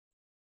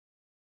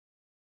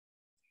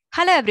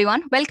Hello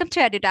everyone, welcome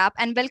to EduTap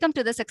and welcome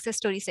to the success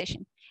story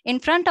session. In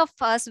front of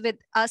us with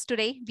us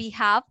today, we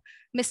have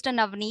Mr.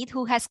 Navneet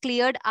who has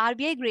cleared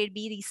RBI Grade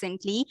B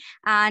recently,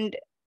 and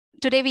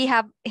today we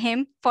have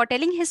him for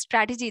telling his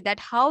strategy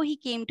that how he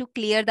came to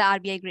clear the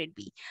RBI Grade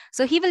B.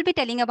 So he will be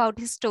telling about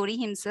his story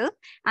himself.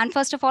 And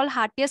first of all,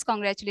 heartiest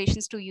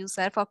congratulations to you,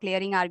 sir, for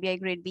clearing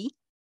RBI Grade B.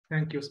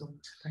 Thank you so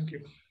much. Thank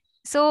you.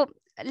 So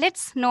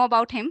let's know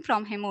about him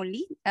from him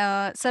only.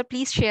 Sir,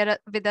 please share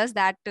with us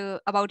that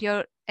about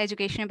your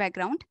educational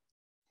background.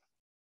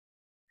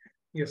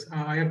 Yes,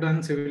 I have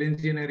done civil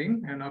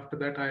engineering, and after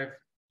that, I have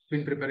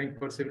been preparing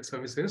for civil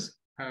services.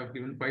 I have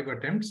given 5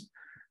 attempts,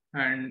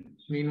 and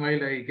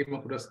meanwhile, I came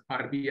across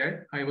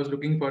RBI. I was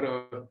looking for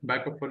a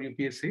backup for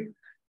UPSC,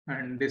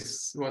 and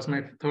this was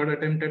my 3rd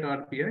attempt at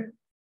RBI,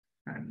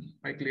 and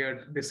I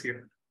cleared this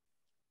year.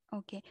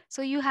 Okay,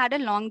 so you had a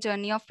long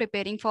journey of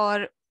preparing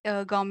for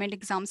government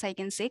exams, I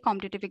can say,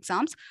 competitive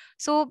exams.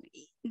 So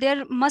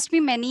there must be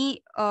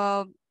many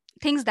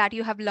things that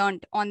you have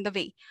learned on the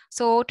way.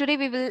 So today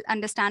we will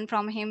understand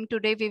from him.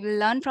 Today we will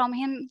learn from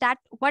him that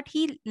what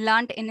he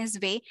learned in his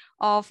way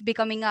of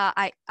becoming a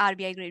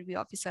RBI Grade B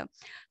officer.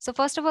 So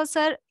first of all,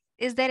 sir,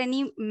 is there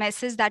any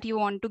message that you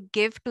want to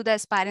give to the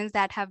aspirants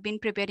that have been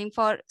preparing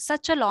for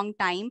such a long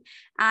time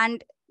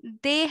and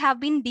they have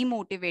been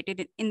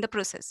demotivated in the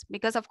process?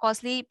 Because of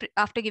course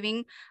after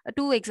giving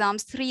 2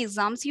 exams, 3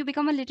 exams, you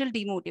become a little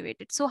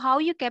demotivated. So how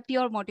you kept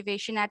your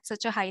motivation at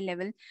such a high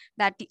level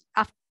that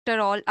after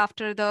all,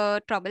 after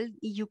the trouble,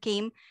 you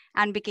came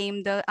and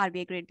became the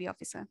RBI Grade B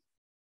officer?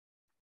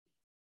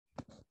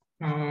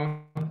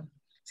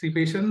 See,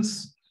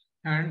 patience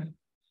and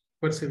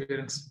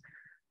perseverance.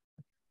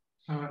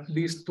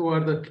 These 2 are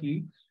the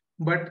key.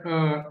 But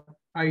I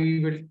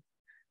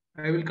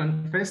will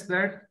confess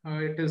that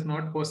it is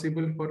not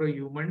possible for a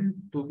human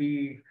to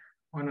be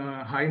on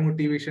a high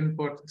motivation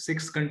for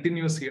 6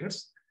 continuous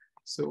years.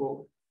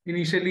 So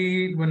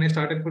initially, when I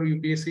started for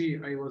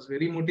UPSC, I was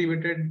very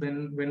motivated.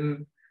 Then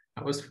when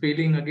I was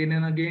failing again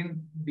and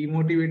again,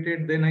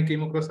 demotivated, then I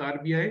came across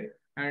RBI,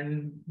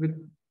 and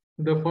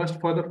for the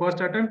first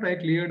attempt, I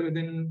cleared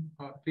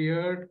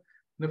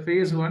the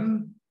phase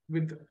 1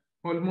 with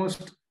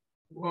almost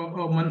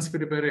a month's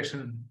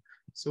preparation.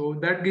 So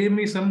that gave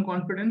me some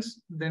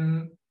confidence.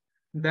 Then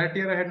that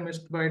year I had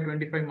missed by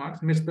 25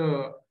 marks, missed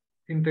the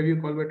interview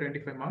call by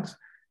 25 marks.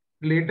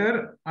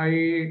 Later,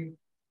 I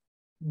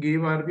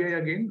gave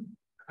RBI again.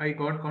 I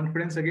got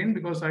confidence again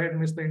because I had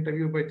missed the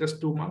interview by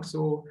just 2 marks.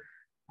 So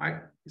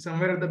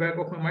somewhere at the back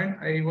of my mind,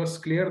 I was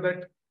clear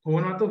that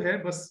होना तो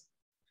है, बस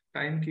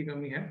time की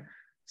कमी है.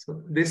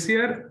 So this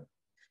year,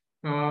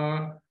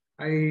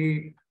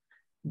 I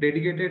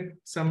dedicated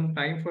some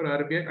time for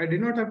RBI. I did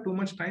not have too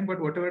much time, but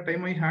whatever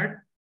time I had,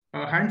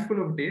 a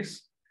handful of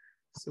days.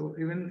 So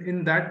even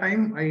in that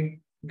time,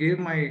 I gave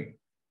my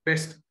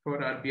best for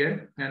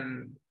RBI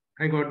and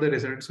I got the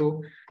result.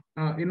 So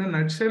in a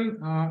nutshell,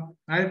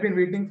 I have been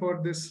waiting for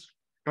this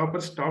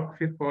topper stock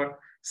for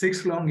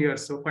 6 long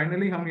years. So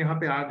finally, हम यहाँ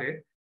पे आ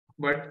गए.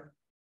 But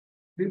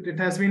it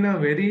has been a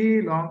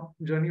very long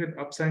journey with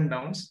ups and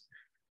downs.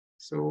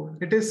 So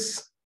it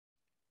was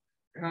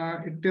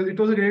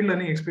a great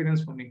learning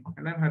experience for me,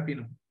 and I'm happy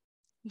now.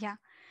 Yeah.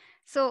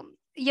 So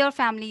your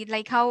family,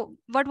 like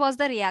what was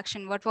the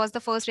reaction? What was the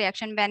first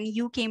reaction when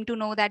you came to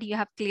know that you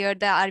have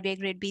cleared the RBI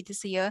Grade B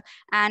this year,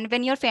 and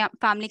when your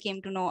family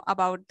came to know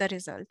about the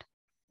result?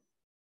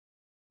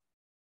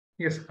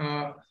 Yes,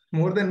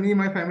 more than me,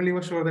 my family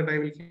was sure that I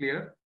will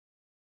clear.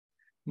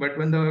 But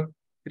when the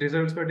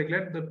results were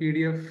declared, the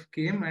PDF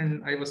came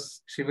and I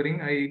was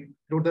shivering. I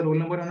wrote the roll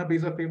number on a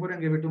piece of paper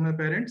and gave it to my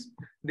parents.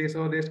 They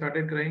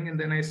started crying, and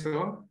then I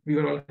saw we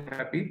were all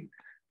happy.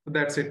 So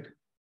that's it.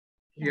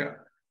 Yeah.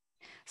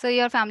 So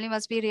your family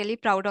must be really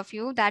proud of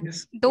you that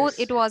yes, though yes.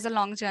 it was a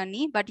long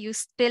journey, but you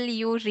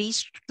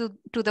reached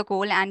to the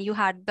goal, and you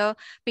had the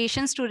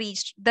patience to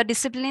reach, the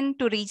discipline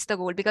to reach the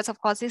goal. Because of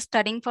course,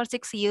 studying for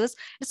 6 years,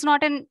 it's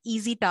not an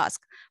easy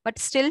task, but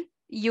still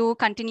you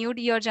continued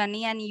your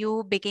journey and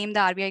you became the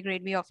RBI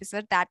Grade B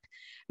officer that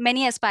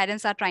many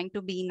aspirants are trying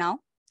to be now.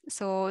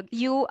 So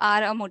you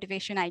are a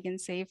motivation, I can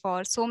say,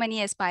 for so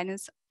many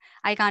aspirants.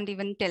 I can't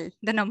even tell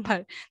the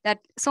number that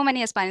so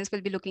many aspirants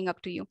will be looking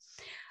up to you.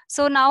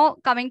 So now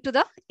coming to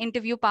the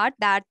interview part,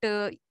 that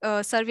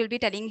sir will be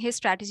telling his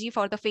strategy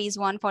for the phase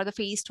 1, for the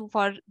phase 2,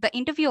 for the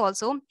interview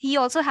also. He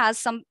also has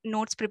some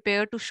notes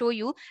prepared to show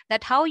you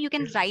that how you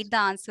can write the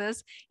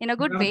answers in a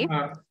good way.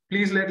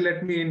 Please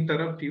let me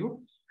interrupt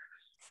you.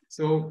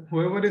 So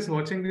whoever is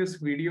watching this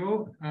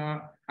video, I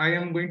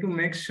am going to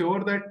make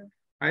sure that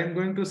I am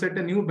going to set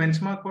a new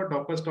benchmark for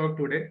Toppers Talk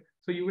today.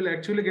 So you will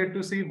actually get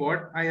to see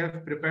what I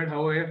have prepared,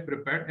 how I have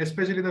prepared,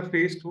 especially the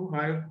phase 2,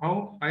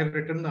 how I have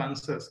written the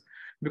answers.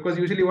 Because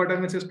usually what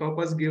happens is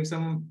toppers give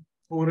some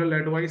oral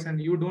advice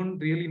and you don't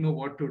really know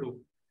what to do.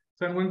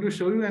 So I'm going to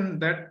show you, and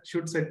that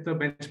should set the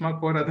benchmark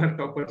for other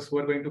toppers who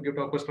are going to give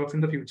toppers talks in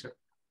the future.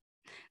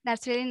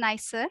 That's really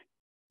nice, sir.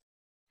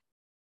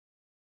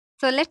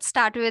 So let's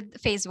start with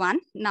phase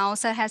 1. Now,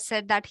 sir has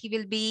said that he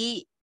will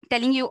be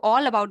telling you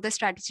all about the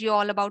strategy,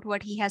 all about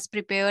what he has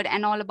prepared,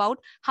 and all about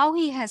how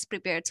he has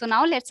prepared. So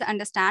now let's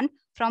understand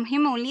from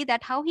him only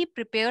that how he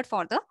prepared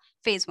for the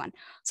phase 1.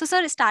 So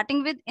sir,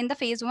 starting with, in the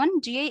phase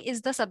 1, GA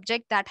is the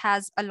subject that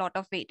has a lot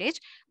of weightage,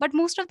 but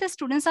most of the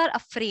students are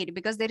afraid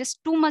because there is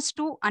too much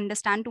to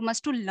understand, too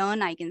much to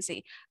learn, I can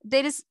say.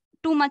 There is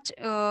too much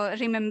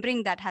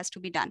remembering that has to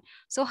be done.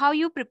 So how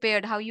you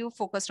prepared, how you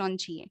focused on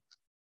GA?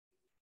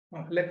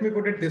 Let me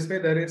put it this way,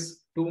 there is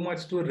too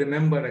much to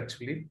remember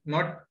actually.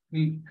 Not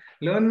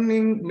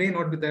learning may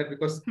not be there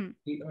because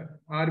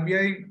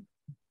RBI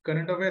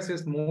current affairs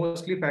is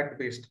mostly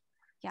fact-based.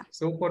 Yeah.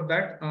 So for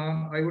that,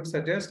 I would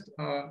suggest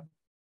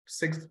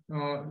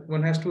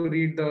one has to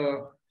read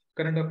the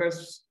current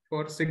affairs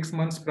for 6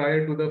 months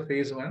prior to the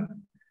phase 1.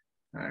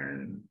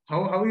 And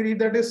how we read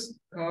that is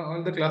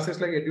all the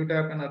classes like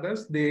EduTap and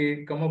others,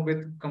 they come up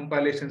with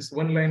compilations,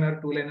 1-liner,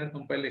 2-liner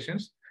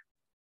compilations,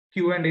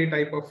 Q&A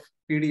type of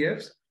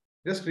PDFs.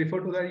 Just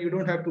refer to that. You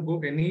don't have to go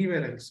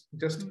anywhere else.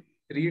 Just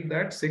read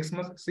that 6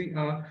 months. See,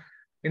 I'll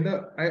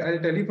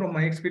tell you from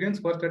my experience,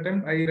 first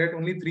attempt, I read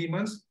only 3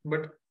 months,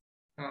 but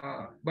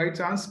by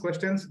chance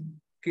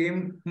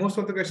most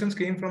of the questions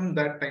came from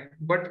that time.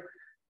 But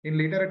in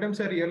later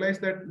attempts, I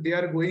realized that they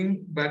are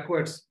going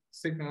backwards,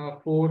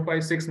 4,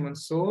 5, 6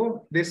 months.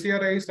 So this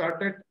year I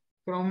started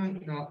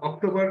from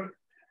October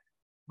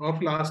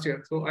of last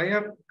year. So I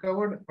have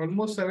covered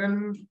almost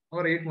 7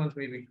 or 8 months,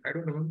 maybe. I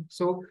don't remember.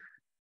 So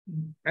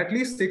at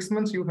least 6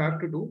 months you have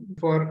to do.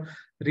 For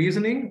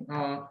reasoning,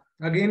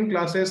 again,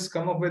 classes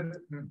come up with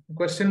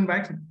question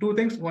banks. 2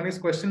 things. One is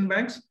question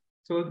banks.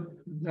 So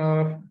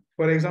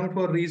for example,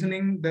 for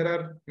reasoning, there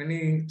are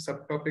many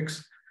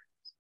subtopics.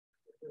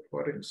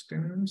 For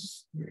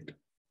instance,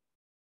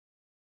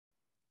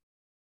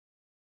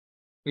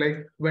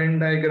 like Venn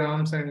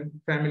diagrams and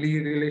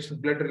family relations,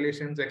 blood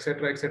relations,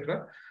 etc.,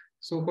 etc.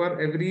 So for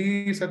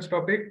every such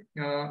topic,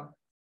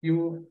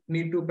 you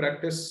need to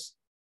practice.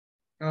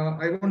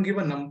 I won't give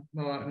a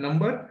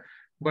number,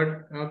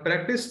 but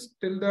practice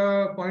till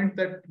the point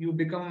that you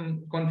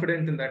become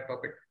confident in that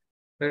topic.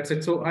 That's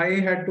it. So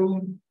I had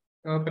to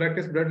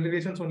practice blood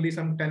relations only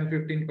some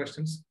 10-15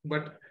 questions.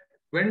 But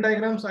Venn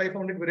diagrams, I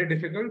found it very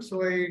difficult.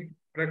 So I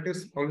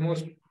practiced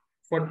almost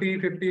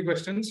 40-50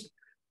 questions.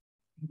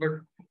 But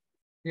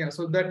yeah,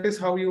 so that is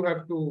how you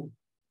have to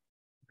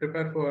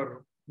prepare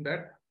for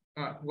that.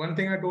 One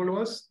thing I told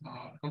was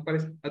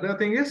comparison. Other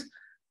thing is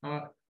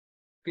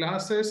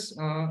classes,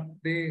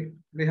 they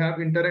have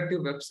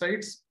interactive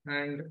websites,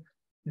 and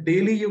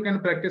daily you can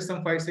practice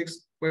some 5-6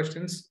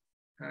 questions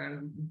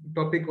and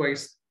topic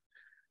wise.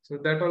 So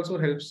that also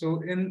helps.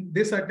 So in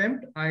this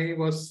attempt, I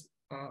was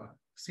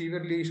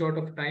severely short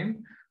of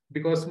time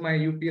because my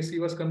UPSC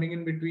was coming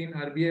in between,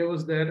 RBI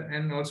was there,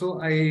 and also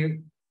I,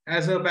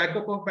 as a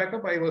backup of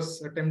backup, I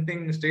was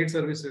attempting state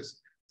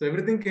services. So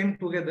everything came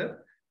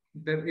together.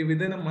 That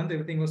within a month,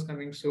 everything was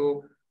coming.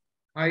 So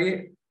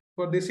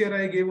for this year,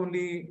 I gave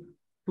only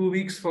 2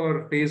 weeks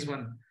for phase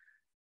 1.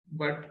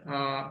 But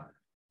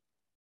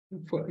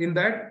in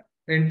that,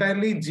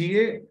 entirely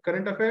GA,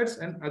 current affairs,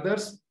 and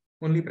others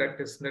only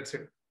practice. That's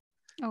it.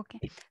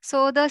 Okay.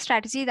 So the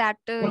strategy that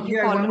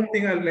you follow. One more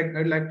thing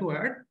I'd like to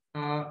add.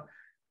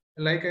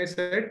 Like I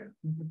said,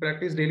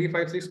 practice daily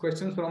 5-6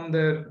 questions from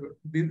the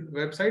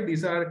website.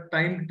 These are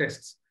timed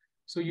tests.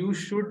 So you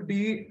should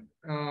be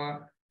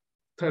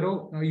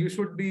thorough. You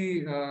should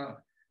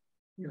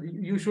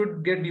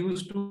get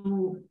used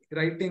to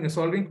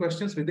solving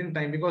questions within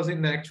time, because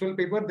in the actual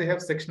paper, they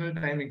have sectional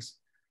timings.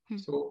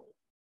 So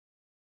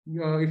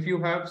if you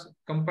have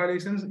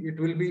comparisons,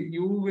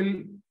 you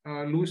will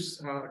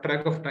lose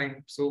track of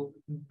time. So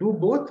do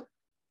both.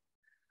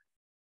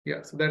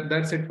 Yeah, so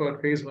that's it for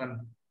phase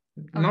 1.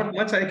 Okay. Not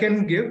much I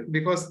can give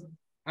because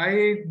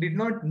I did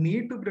not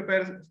need to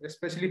prepare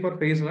especially for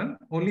phase 1,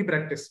 only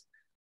practice.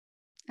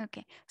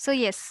 Okay. So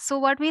yes. So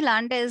what we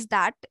learned is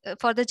that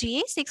for the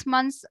GA, 6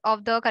 months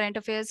of the current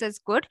affairs is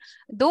good,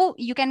 though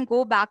you can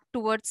go back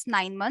towards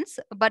 9 months,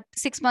 but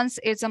 6 months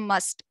is a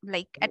must.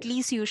 Like at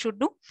least you should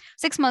do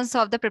 6 months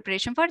of the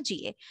preparation for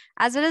GA.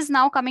 As well as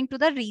now coming to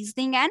the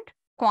reasoning and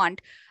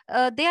quant.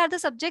 They are the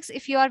subjects,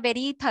 if you are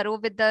very thorough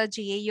with the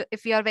GA,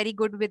 if you are very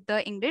good with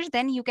the English,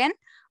 then you can,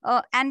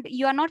 and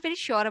you are not very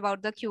sure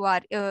about the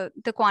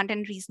the quant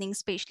and reasoning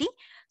especially.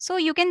 So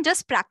you can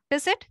just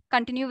practice it,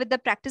 continue with the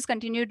practice,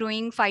 continue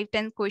doing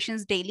 5-10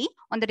 questions daily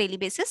on the daily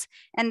basis,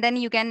 and then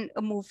you can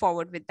move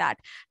forward with that.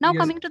 Now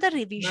coming to the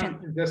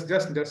revision. Just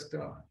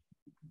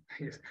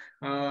yes.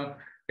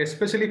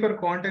 Especially for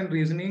quant and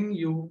reasoning,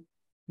 you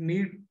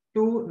need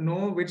to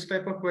know which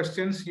type of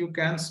questions you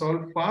can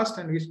solve fast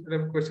and which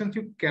type of questions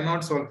you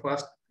cannot solve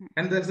fast.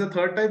 And there's the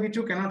third type which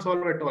you cannot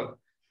solve at all.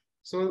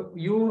 So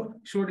you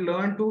should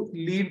learn to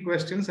leave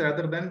questions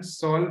rather than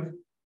solve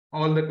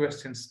all the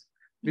questions,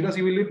 because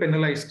you will be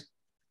penalized.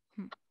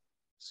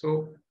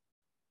 So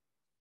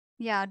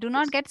yeah, do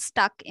not get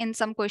stuck in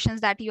some questions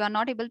that you are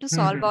not able to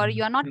solve or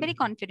you are not very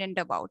confident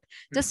about.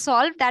 Just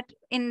solve that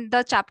in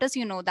the chapters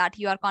you know that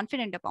you are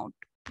confident about.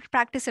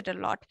 Practice it a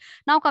lot.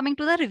 Now coming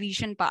to the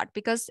revision part,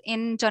 because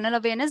in general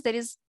awareness there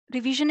is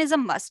revision is a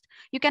must.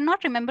 You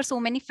cannot remember so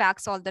many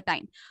facts all the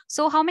time.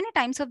 So how many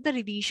times of the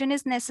revision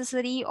is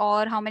necessary,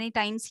 or how many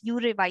times you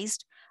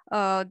revised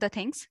the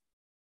things?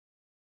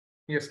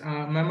 Yes,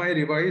 ma'am, I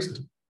revised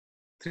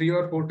 3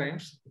 or 4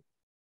 times.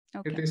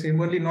 Okay. It is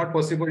humanly not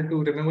possible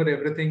to remember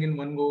everything in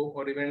one go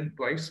or even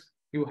twice.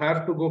 You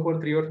have to go for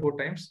 3 or 4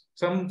 times.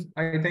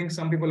 I think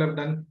some people have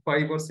done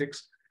 5 or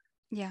 6.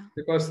 Yeah.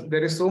 Because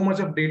there is so much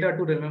of data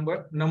to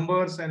remember,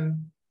 numbers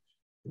and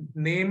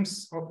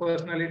names of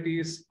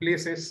personalities,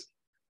 places.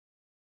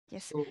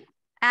 Yes. So,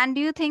 And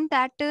do you think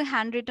that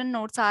handwritten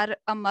notes are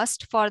a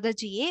must for the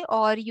GA,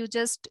 or you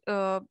just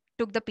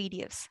took the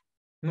PDFs?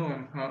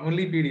 no,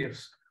 only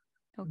PDFs.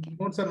 Okay.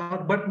 Notes are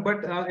not, but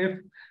if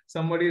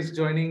somebody is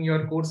joining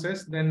your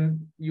courses,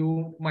 then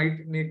you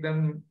might make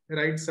them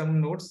write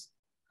some notes,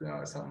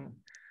 some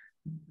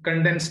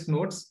condensed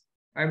notes.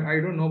 I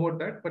don't know about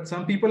that, but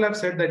some people have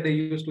said that they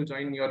used to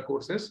join your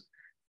courses.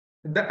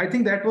 I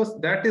think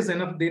that is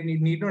enough. They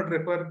need not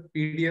refer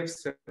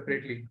PDFs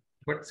separately.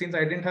 But since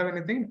I didn't have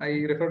anything, I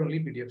referred only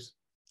PDFs.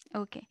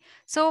 Okay.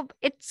 So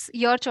it's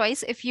your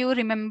choice. If you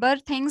remember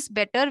things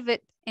better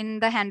with in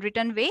the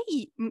handwritten way,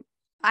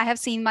 I have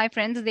seen my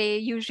friends, they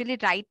usually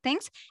write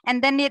things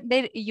and then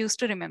they used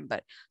to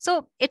remember.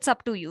 So it's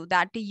up to you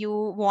that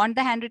you want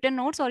the handwritten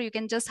notes, or you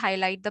can just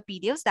highlight the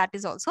PDFs. That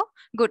is also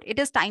good. It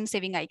is time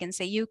saving, I can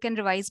say. You can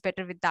revise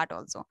better with that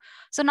also.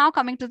 So now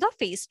coming to the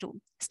phase 2,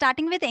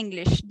 starting with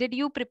English. Did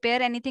you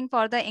prepare anything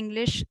for the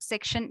English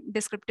section,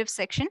 descriptive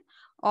section,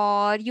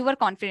 or you were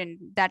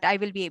confident that I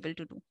will be able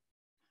to do?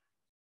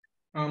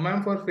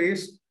 Ma'am, for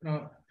phase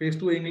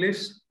 2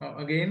 English,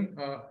 again,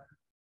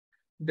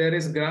 there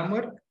is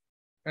grammar,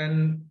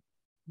 and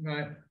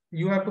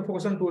you have to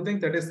focus on 2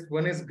 things. That is,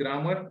 one is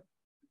grammar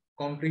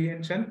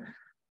comprehension,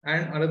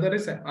 and another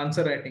is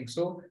answer writing.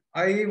 So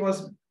I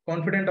was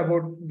confident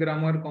about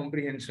grammar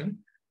comprehension.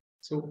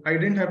 So I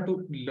didn't have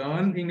to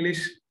learn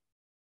English,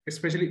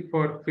 especially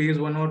for phase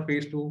 1 or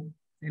phase 2,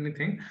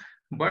 anything.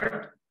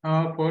 But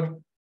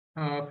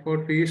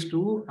for phase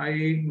 2,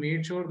 I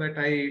made sure that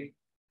I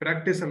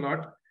practice a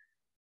lot,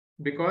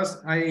 because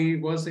I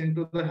was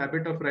into the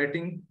habit of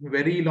writing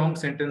very long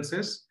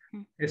sentences,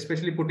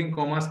 especially putting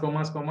commas,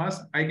 commas, commas.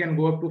 I can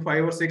go up to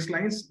 5 or 6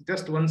 lines,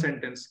 just one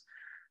sentence.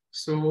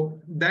 So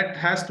that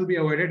has to be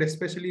avoided,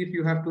 especially if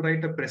you have to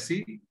write a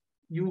précis.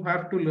 You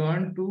have to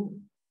learn to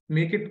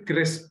make it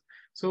crisp.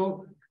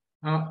 So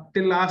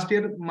till last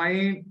year,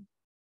 my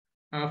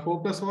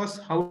focus was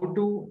how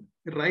to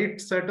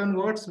write certain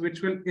words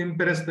which will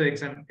impress the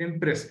exam,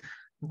 impress.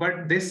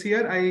 But this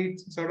year, I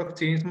sort of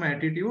changed my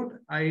attitude.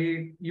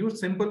 I use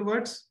simple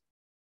words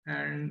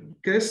and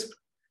crisp,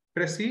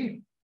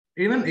 précis.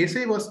 Even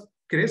essay was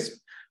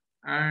crisp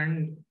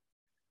and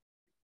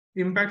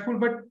impactful,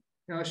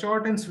 but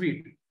short and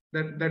sweet.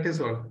 That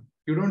is all.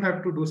 You don't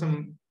have to do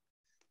some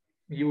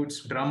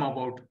huge drama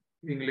about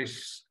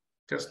English.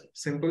 Just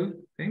simple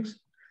things.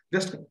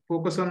 Just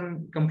focus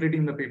on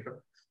completing the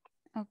paper.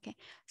 Okay.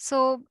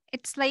 So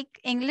it's like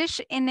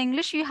English. In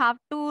English, you have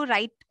to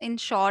write in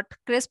short,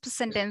 crisp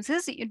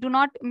sentences. You do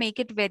not make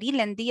it very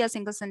lengthy, a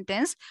single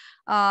sentence.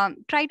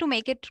 Try to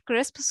make it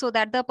crisp so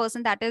that the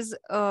person that is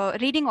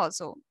reading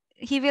also,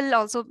 he will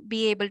also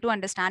be able to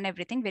understand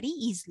everything very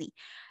easily.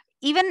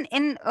 Even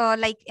in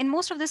like in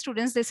most of the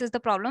students, this is the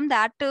problem,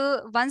 that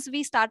once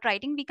we start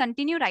writing, we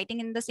continue writing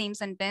in the same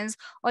sentence,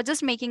 or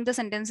just making the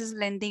sentences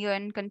lengthy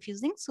and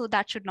confusing. So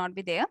that should not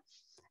be there.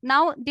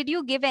 Now, did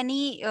you give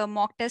any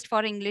mock test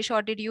for English,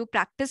 or did you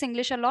practice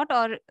English a lot,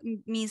 or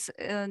means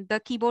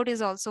the keyboard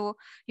is also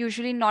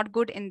usually not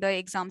good in the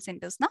exam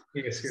centers, na?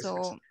 Yes, yes, yes.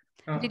 So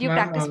did you Ma'am,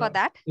 practice for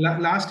that?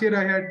 last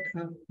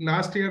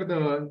year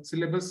the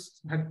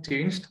syllabus had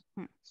changed.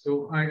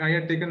 So I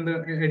had taken the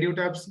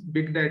EduTap's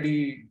Big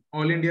Daddy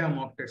All India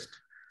mock test.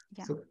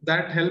 Yeah. So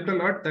that helped a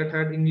lot. That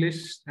had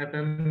English,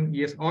 FM,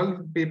 yes, all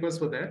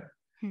papers were there.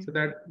 So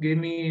that gave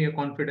me a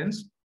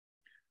confidence.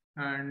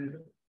 And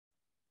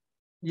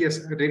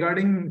yes,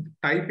 regarding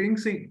typing,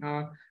 see,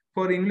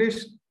 for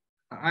English,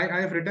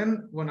 I have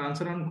written one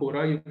answer on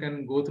Quora. You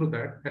can go through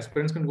that.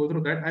 Aspirants can go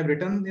through that. I've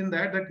written in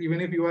that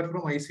even if you are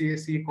from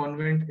ICSE,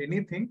 convent,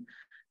 anything,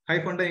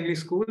 high funda English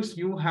schools,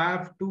 you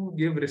have to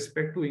give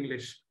respect to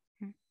English,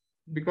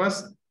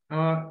 because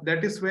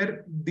that is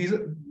where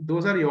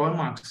those are your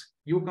marks.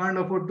 You can't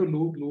afford to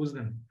lose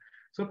them.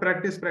 So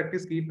practice,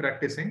 practice, keep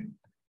practicing.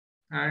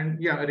 And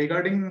yeah,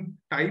 regarding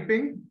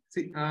typing,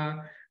 see,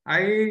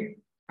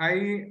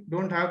 I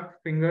don't have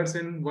fingers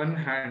in one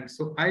hand,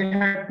 so I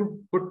had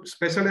to put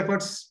special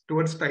efforts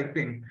towards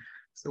typing.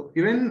 So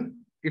even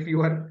if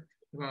you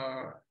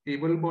are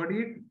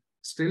able-bodied,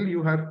 still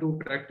you have to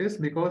practice,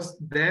 because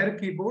their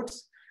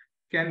keyboards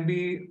can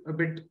be a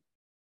bit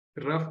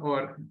rough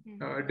or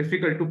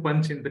difficult to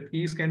punch in. The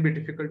keys can be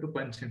difficult to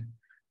punch in.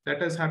 That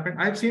has happened.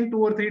 I've seen 2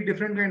 or 3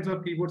 different kinds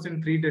of keyboards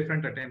in 3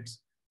 different attempts.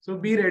 So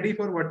be ready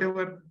for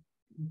whatever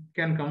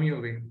can come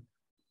your way.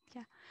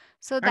 Yeah.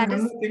 So And that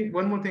is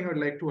one more thing I would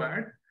like to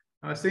add.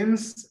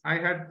 Since I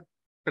had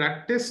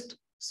practiced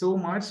so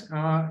much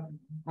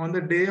on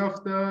the day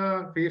of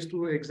the phase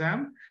 2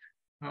 exam,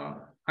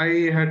 I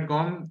had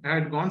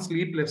gone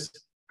sleepless.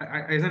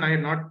 As in, I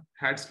had not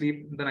had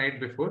sleep the night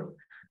before,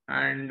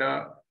 and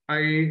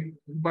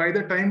by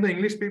the time the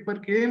English paper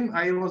came,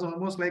 I was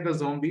almost like a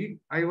zombie.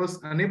 I was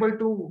unable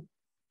to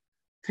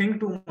think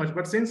too much.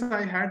 But since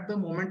I had the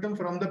momentum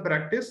from the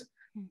practice,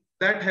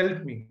 that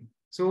helped me.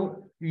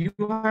 So you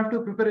have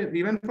to prepare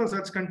even for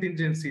such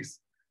contingencies.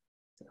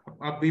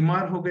 आप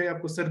बीमार हो गए,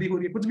 आपको सर्दी हो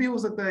रही है, कुछ भी हो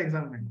सकता है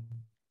एग्जाम में,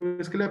 तो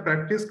इसके लिए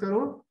प्रैक्टिस करो,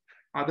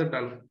 आदत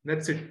डालो.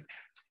 That's it.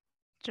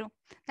 True.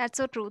 That's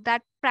so true.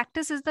 That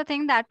practice is the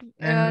thing that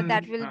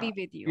that will be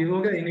with ये you.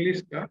 हो गया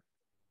इंग्लिश का.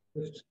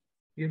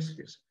 Yes,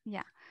 yes.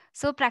 Yeah.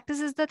 So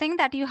practice is the thing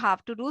that you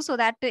have to do so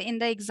that in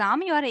the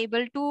exam you are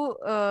able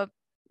to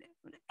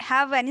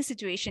have any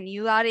situation,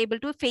 you are able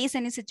to face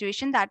any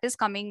situation that is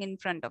coming in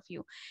front of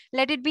you.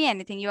 Let it be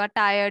anything. You are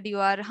tired, you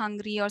are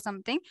hungry or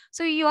something.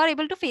 So you are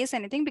able to face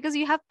anything because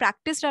you have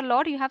practiced a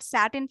lot. You have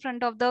sat in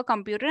front of the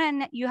computer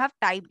and you have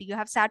typed. You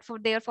have sat for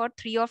there for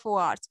 3 or 4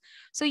 hours.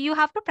 So you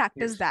have to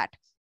practice Yes. that.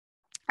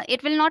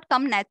 It will not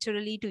come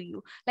naturally to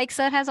you. Like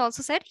sir has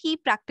also said, he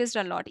practiced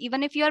a lot.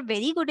 Even if you are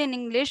very good in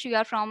English, you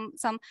are from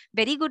some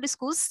very good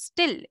schools,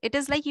 still it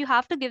is like you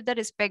have to give the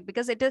respect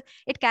because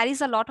it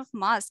carries a lot of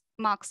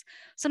marks.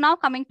 So now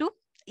coming to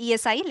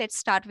ESI, let's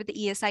start with the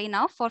ESI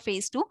now for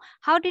phase 2.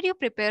 How did you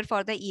prepare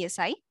for the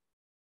ESI?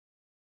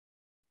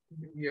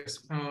 Yes,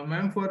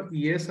 ma'am, for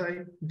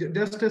ESI,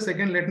 just a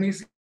second, let me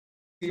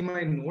see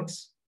my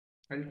notes.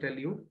 I'll tell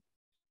you.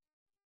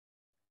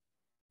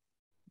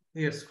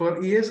 Yes, for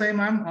ESI,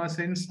 ma'am,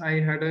 since I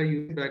had a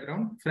youth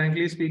background,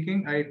 frankly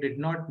speaking, I did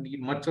not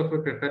need much of a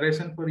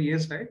preparation for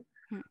ESI.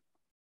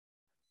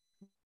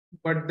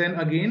 But then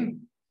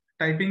again,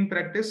 typing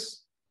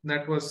practice,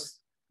 that was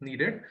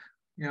needed.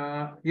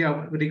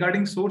 Yeah,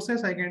 regarding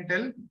sources, I can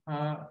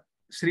tell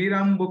Sri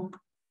Ram book,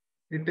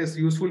 it is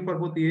useful for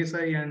both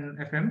ESI and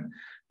FM,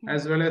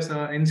 as well as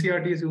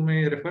NCRTs you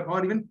may refer,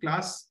 or even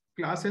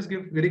classes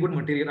give very good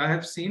material. I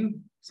have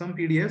seen some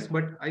PDFs,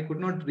 but I could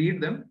not read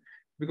them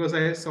because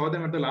I saw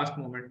them at the last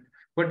moment.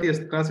 But yes,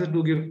 classes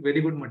do give very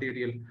good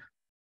material.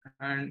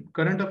 And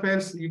current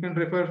affairs, you can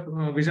refer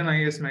Vision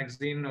IAS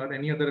magazine or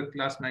any other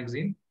class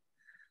magazine.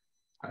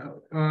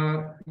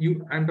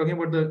 I'm talking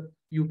about the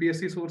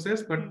UPSC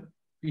sources, but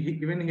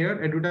even here,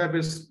 EduTap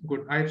is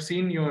good. I've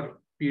seen your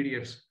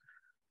PDFs.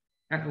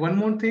 And one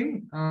more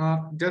thing,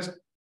 just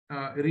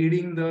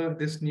reading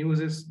this news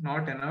is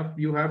not enough.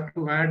 You have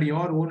to add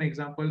your own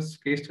examples,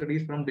 case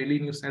studies from daily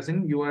news, as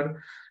in you are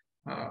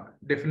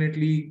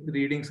definitely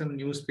reading some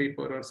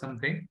newspaper or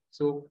something.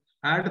 So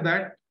add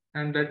that,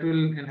 and that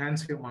will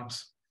enhance your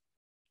marks.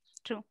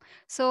 True.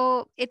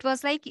 So it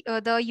was like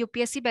the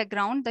UPSC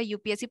background, the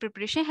UPSC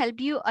preparation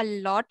helped you a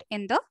lot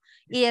in the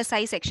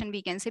ASI section,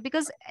 we can say,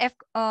 because if,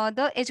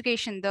 the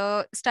education,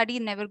 the study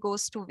never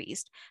goes to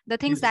waste. The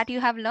things that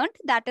you have learned,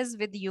 that is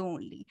with you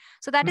only.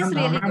 So that is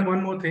really good.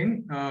 One more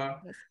thing.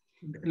 Yes.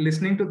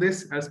 Listening to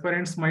this,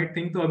 aspirants might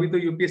think तो अभी तो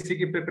UPSC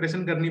की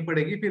preparation करनी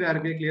पड़ेगी, फिर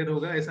RBI clear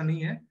होगा. ऐसा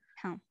नहीं है.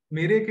 हाँ.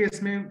 मेरे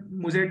केस में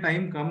मुझे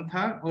टाइम कम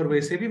था और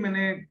वैसे भी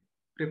मैंने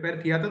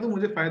प्रिपेयर किया था, तो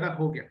मुझे फायदा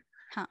हो गया.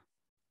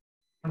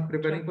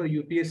 Preparing for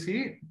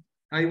UPSC,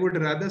 I would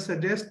rather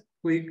suggest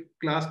कोई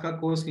क्लास का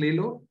कोर्स ले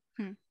लो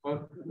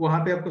और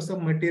वहां पे आपको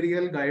सब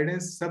मटेरियल,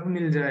 गाइडेंस सब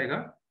मिल जाएगा.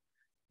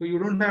 So you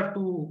don't have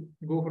to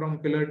go from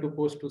pillar to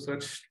post to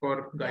search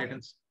for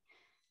guidance.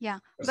 Yeah,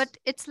 but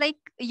it's like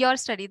your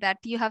study that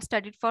you have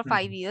studied for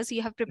 5 years,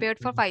 you have prepared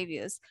for 5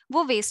 years.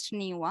 वो waste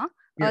नहीं हुआ.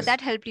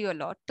 That helped you a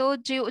lot. तो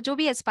जो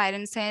भी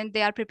aspirants हैं,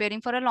 they are preparing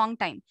for a long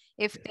time.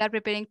 If they are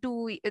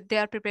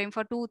preparing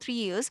for 2-3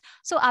 years,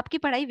 so आपकी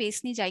पढ़ाई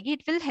waste नहीं जाएगी.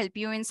 It will help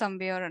you in some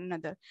way or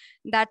another.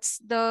 That's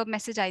the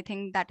message I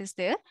think that is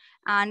there.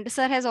 And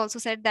sir has also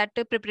said that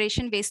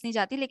preparation waste नहीं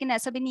जाती, लेकिन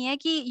ऐसा भी नहीं है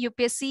कि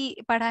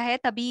UPSC पढ़ा है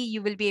तभी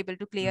you will be able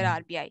to clear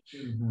RBI.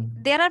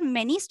 There are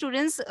many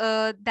students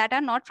that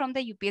are not from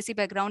the UPSC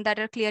background that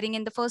are clearing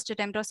in the first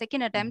attempt or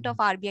second attempt of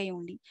RBI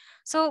only.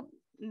 So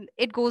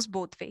it goes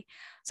both way.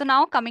 So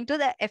now coming to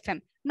the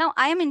FM. Now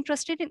I am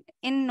interested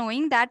in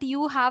knowing that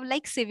you have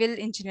like civil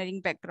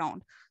engineering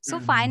background. So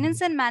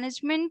finance and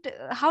management,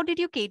 how did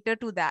you cater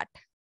to that?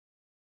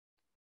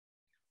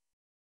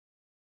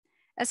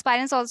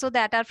 Aspirants also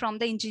that are from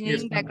the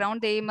engineering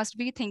background, they must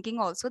be thinking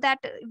also that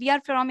we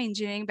are from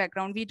engineering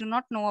background. We do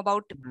not know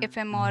about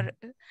FM or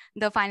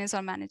the finance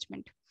or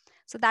management.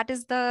 So that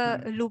is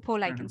the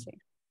loophole I can say.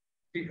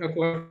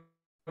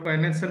 For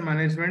finance and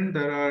management,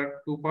 there are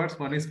two parts.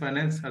 One is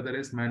finance, other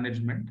is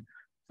management.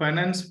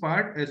 Finance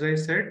part, as I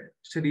said,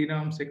 Sri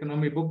Ram's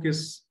economy book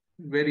is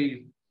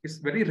very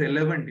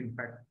relevant, in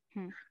fact.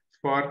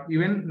 For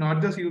even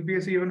not just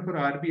UPSC, even for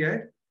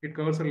RBI, it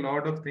covers a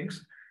lot of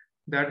things.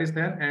 That is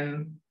there,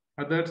 and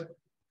others.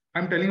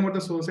 I'm telling about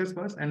the sources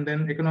first, and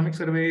then economic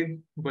survey,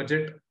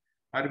 budget,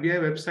 RBI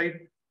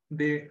website.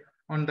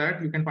 On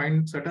that you can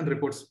find certain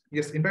reports.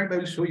 Yes, in fact, I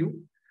will show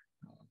you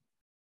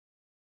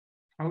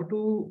how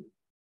to.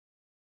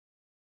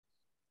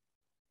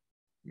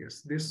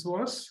 Yes, this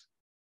was.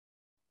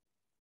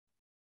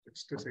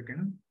 Just a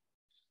second.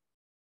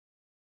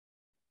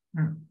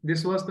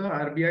 This was the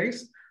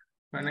RBI's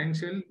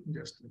Financial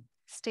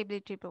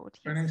stability report.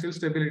 Yes. Financial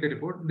stability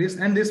report.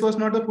 This was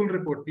not the full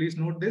report. Please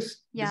note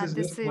this. Yeah, this is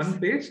this just is one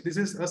page. This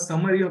is a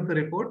summary of the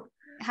report.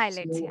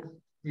 highlights. So, Yeah.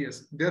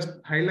 yes, just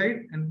highlight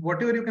and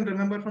whatever you can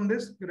remember from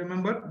this, you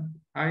remember.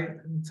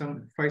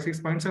 Some 5-6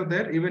 points are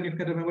there. Even if you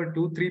can remember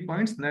 2-3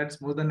 points,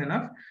 that's more than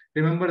enough.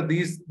 Remember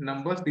these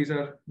numbers. These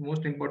are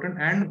most important.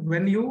 And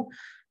when you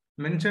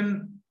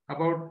mention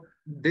about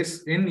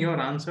this in your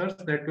answers,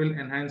 that will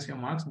enhance your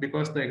marks,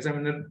 because the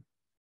examiner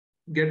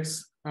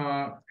gets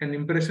an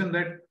impression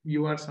that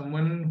you are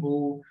someone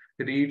who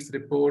reads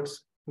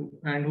reports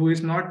and who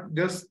is not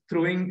just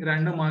throwing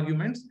random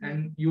arguments,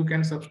 and you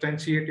can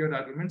substantiate your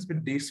arguments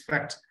with these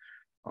facts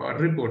or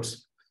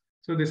reports.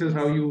 So this is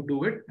how you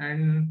do it.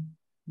 And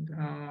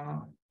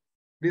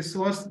this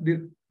was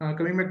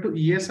coming back to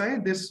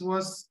ESI. This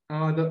was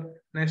the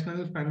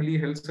National Family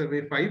Health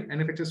Survey 5,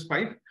 NFHS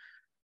 5.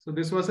 So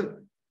this was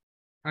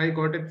I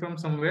got it from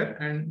somewhere,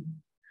 and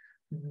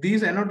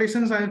these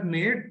annotations I have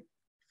made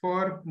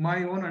for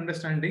my own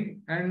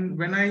understanding. And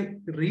when I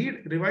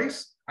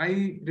revise,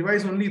 I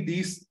revise only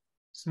these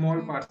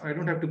small parts. I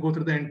don't have to go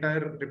through the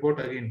entire report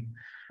again.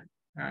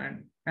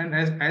 And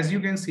as you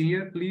can see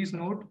here, please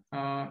note,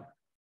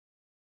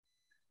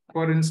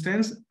 for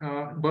instance,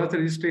 birth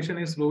registration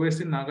is lowest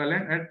in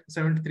Nagaland at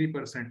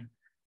 73%.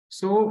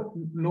 So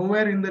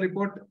nowhere in the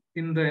report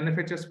in the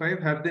NFHS 5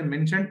 have they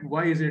mentioned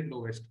why is it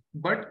lowest.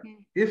 But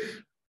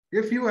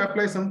if you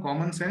apply some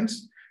common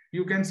sense,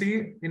 you can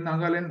see in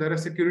Nagaland there are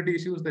security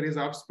issues, there is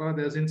APSPA,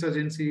 there's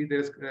insurgency,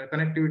 there's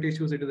connectivity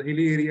issues, it is a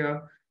hilly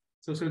area,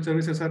 social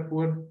services are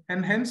poor,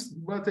 and hence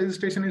birth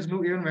registration is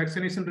low, even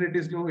vaccination rate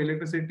is low,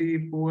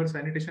 electricity poor,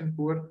 sanitation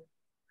poor.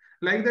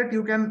 Like that,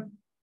 you can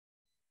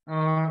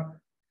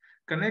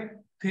connect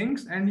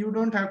things, and you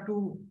don't have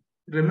to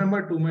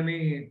remember too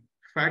many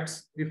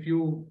facts. If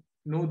you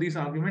know these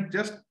arguments,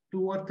 just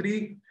 2 or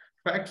 3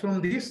 facts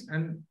from these,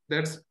 and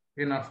that's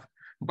enough.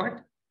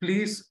 But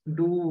please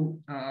do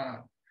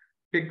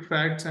pick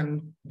facts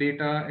and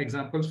data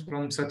examples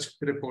from such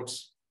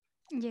reports.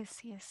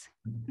 Yes,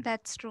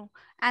 that's true.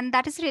 And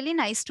that is really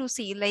nice to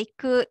see. Like,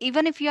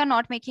 even if you are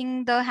not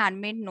making the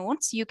handmade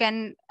notes, you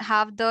can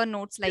have the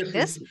notes like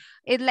this,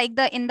 it like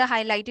in the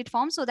highlighted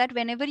form, so that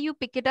whenever you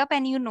pick it up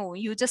and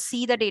you just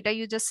see the data,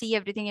 you just see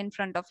everything in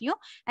front of you,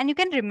 and you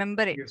can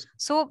remember it.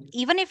 So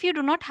even if you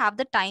do not have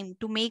the time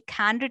to make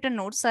handwritten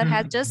notes, sir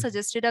has just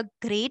suggested a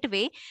great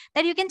way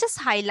that you can just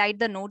highlight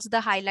the notes,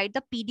 highlight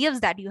the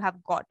PDFs that you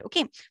have got,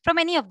 okay, from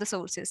any of the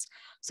sources.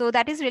 So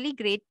that is really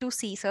great to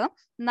see, sir.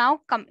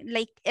 Now,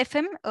 like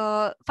FM,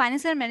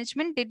 financial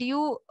management, did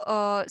you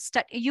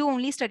you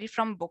only studied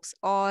from books,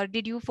 or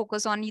did you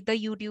focus on the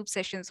YouTube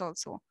sessions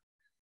also?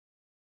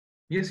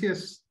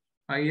 Yes.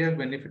 I have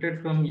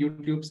benefited from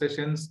YouTube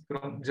sessions,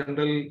 from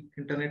general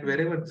internet,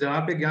 wherever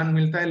jahan pe gyan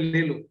milta hai,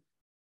 le lo.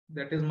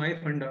 That is my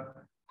funda.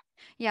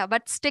 Yeah,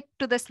 but stick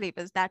to the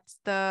syllabus. That's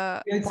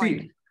the point.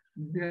 See,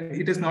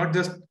 it is not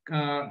just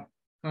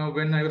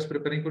when I was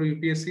preparing for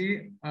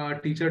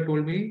UPSC, teacher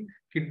told me,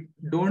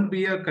 don't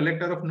be a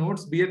collector of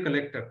notes, be a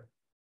collector.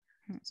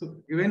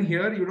 So even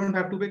here, you don't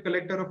have to be a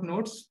collector of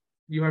notes.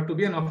 You have to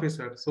be an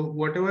officer. So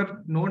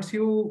whatever notes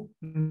you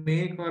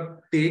make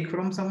or take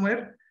from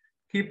somewhere,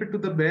 keep it to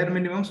the bare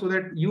minimum so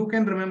that you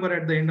can remember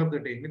at the end of the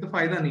day. With the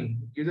fayda nahi.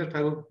 You just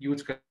have a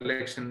huge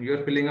collection. You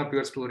are filling up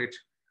your storage.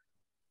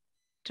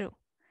 True.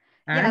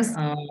 And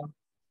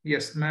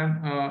yes,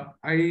 ma'am.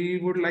 I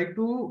would like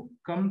to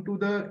come to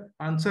the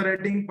answer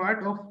writing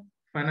part of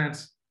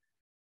finance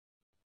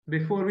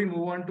before we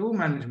move on to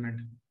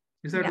management.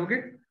 Is that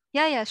okay?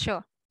 Yeah,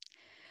 sure.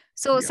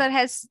 So sir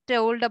has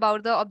told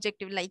about the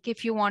objective, like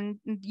if you want,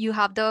 you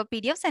have the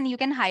PDFs and you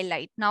can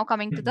highlight. Now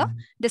coming to the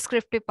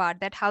descriptive part,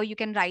 that how you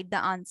can write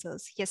the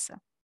answers. Yes, sir.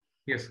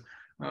 Yes.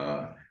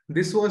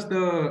 This was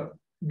the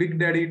Big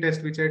Daddy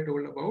test which I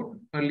told about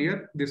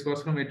earlier. This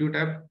was from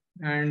EduTap.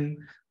 And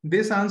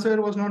this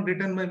answer was not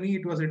written by me.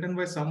 It was written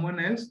by someone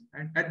else.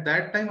 And at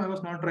that time, I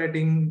was not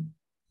writing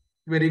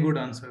very good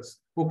answers.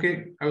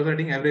 Okay, I was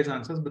writing average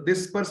answers, but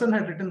this person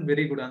had written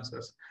very good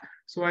answers.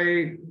 So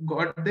I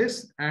got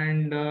this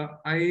and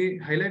I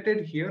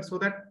highlighted here so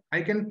that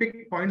I can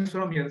pick points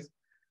from here.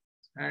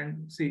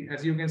 And see,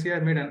 as you can see, I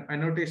made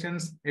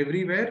annotations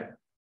everywhere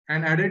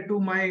and added to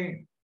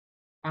my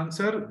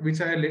answer, which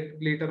I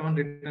later on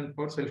written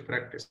for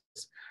self-practice.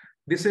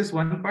 This is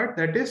one part,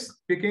 that is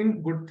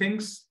picking good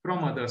things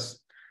from others.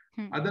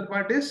 Other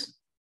part is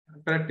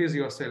practice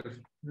yourself.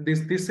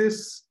 This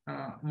is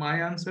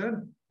my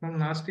answer from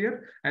last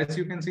year. As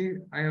you can see,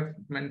 I have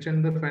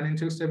mentioned the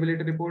financial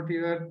stability report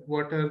here.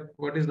 What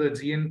is the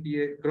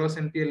GNPA, gross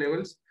NPA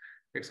levels,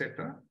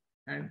 etc.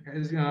 And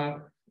as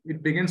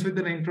it begins with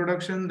an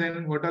introduction,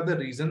 then what are the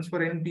reasons for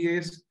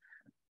NPAs,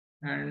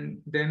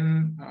 and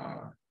then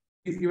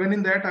even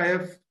in that I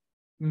have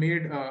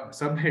made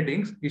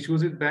subheadings: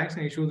 issues with banks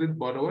and issues with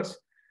borrowers,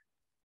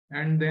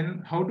 and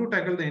then how to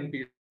tackle the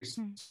NPAs.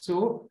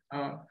 So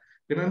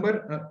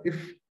remember, if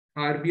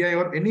RBI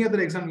or any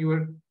other exam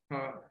you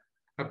are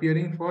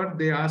appearing for,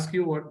 they ask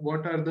you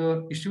what are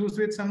the issues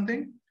with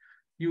something,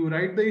 you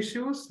write the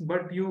issues,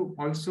 but you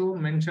also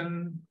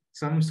mention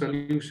some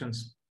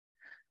solutions,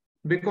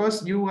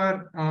 because you are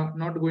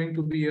not going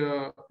to be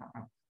a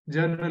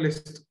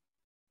journalist.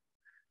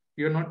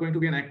 You're not going to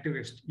be an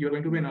activist. You're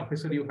going to be an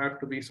officer. You have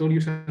to be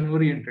solution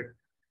oriented.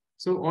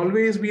 So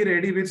always be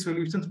ready with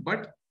solutions.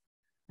 But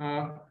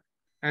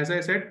as I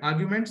said,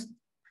 arguments,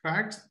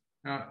 facts,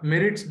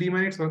 merits,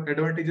 demerits, or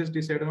advantages,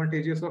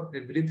 disadvantages of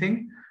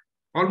everything,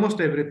 almost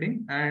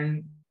everything,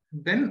 and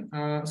then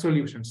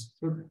solutions.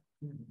 So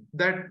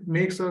that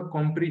makes a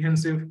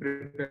comprehensive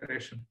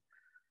preparation.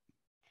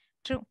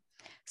 True.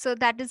 So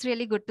that is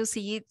really good to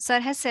see. Sir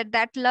has said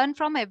that learn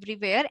from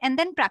everywhere and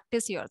then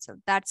practice yourself.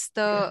 That's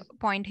the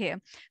point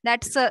here.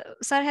 That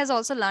sir has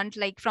also learned,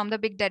 like from the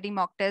Big Daddy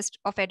mock test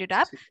of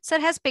EduTap. Sir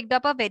has picked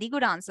up a very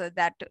good answer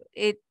that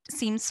it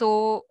seems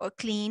so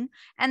clean.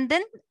 And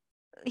then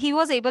he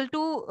was able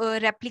to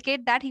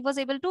replicate that. He was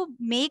able to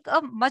make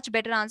a much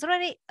better answer, or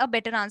a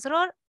better answer,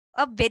 or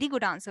a very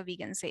good answer, we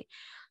can say.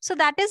 So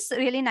that is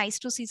really nice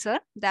to see, sir,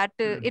 that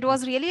it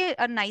was really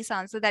a nice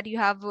answer, that you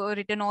have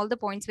written all the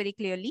points very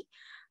clearly.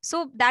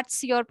 So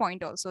that's your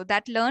point also,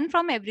 that learn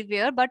from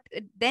everywhere, but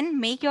then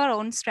make your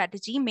own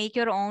strategy, make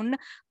your own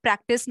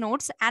practice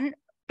notes, and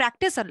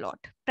practice a lot.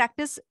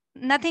 Practice,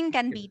 nothing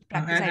can beat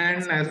practice.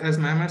 And as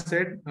ma'am has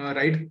said,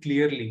 write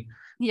clearly.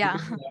 Yeah.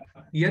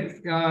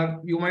 Because,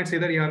 you might say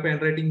that you have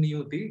handwriting nahi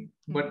hoti,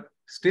 but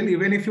still,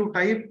 even if you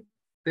type,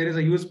 there is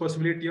a huge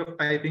possibility of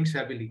typing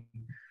shabbily.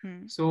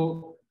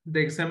 So the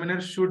examiner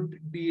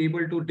should be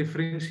able to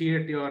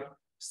differentiate your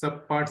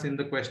subparts in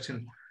the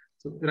question.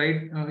 So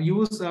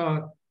use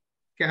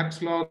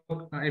caps lock,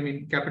 I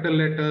mean capital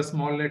letters,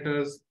 small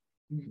letters,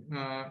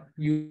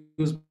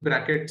 use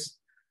brackets,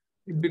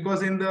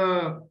 because in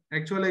the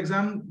actual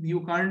exam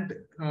you can't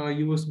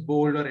use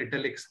bold or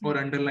italics or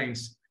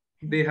underlines.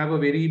 They have a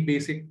very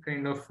basic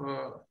kind of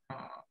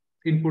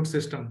input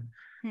system.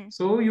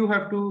 So you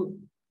have to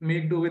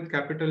make do with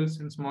capitals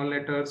and small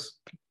letters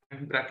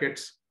and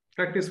brackets.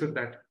 Practice with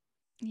that.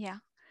 Yeah.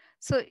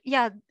 So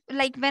yeah,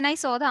 like when I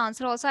saw the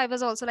answer also, I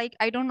was also like,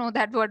 I don't know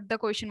that what the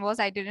question was.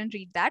 I didn't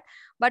read that,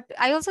 but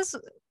I also,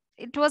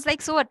 it was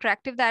like so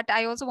attractive that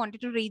I also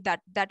wanted to read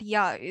that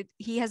yeah,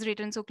 he has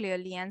written so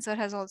clearly, and sir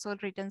has also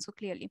written so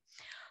clearly.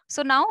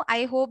 So now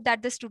I hope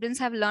that the students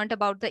have learned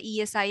about the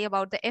ESI,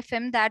 about the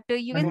FM, that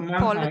you can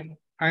follow.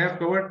 I have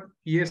covered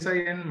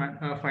ESI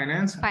and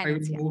finance. I will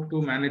move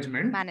to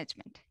management.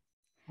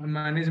 On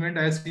management,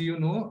 as you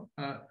know,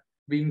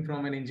 being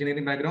from an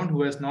engineering background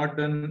who has not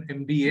done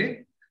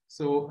MBA,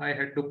 so I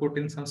had to put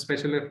in some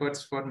special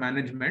efforts for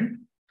management.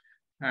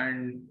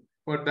 And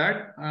for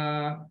that,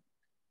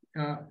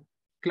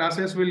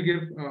 classes will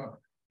give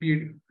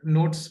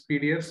notes,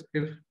 PDFs,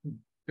 if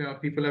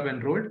people have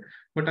enrolled.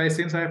 But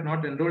since I have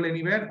not enrolled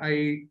anywhere,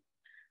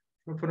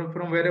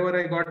 from wherever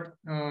I got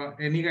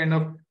any kind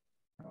of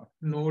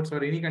notes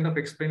or any kind of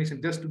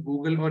explanation, just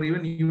Google or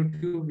even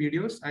YouTube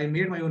videos, I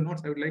made my own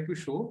notes. I would like to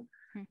show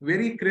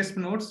very crisp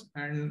notes.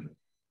 And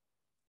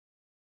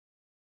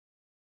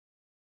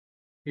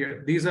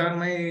here, these are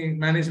my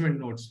management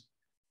notes.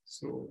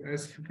 So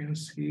as you can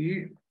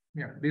see,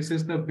 yeah, this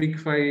is the big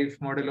 5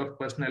 model of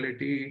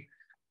personality.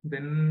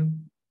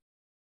 Then,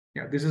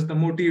 yeah, this is the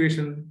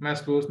motivation,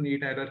 Maslow's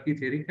need hierarchy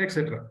theory,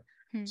 etc.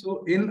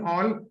 So in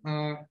all,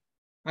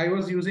 I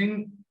was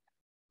using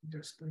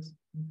just this.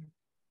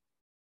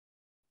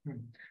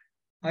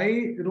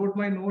 I wrote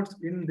my notes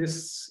in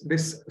this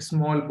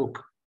small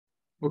book.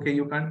 Okay,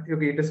 you can't.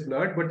 Okay, it is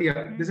blurred, but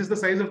yeah, this is the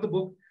size of the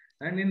book,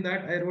 and in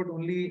that I wrote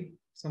only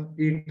some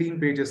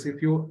 18 pages.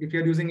 If you're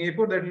using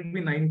A4, that will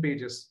be 9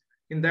 pages.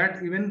 In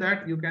that, even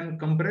that you can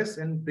compress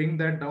and bring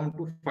that down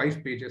to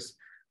 5 pages.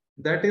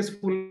 That is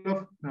full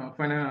of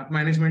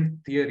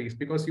management theories,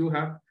 because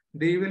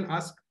they will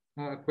ask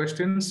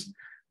questions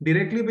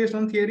directly based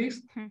on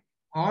theories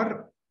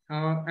or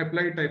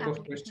applied type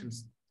of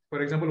questions.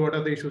 For example, what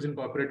are the issues in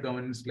corporate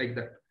governance, like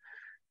that.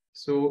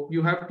 So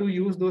you have to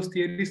use those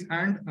theories,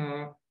 and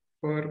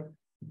for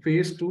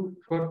phase 2,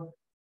 for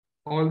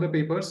all the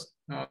papers,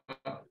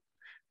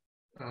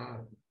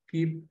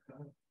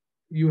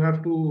 you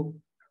have to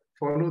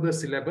follow the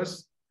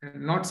syllabus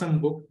and not some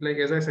book. Like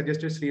as I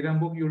suggested, Sriram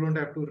book, you don't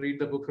have to read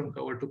the book from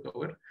cover to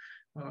cover.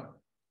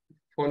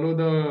 Follow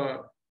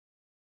the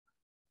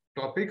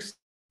topics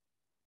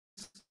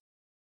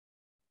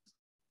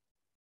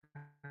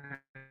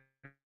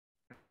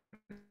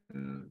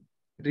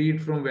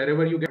read from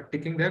wherever you get,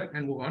 ticking there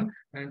and move on.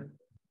 And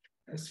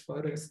as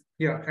far as,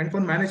 yeah, and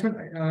for management,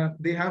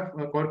 they have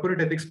a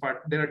corporate ethics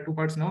part. There are 2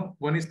 parts now.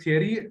 One is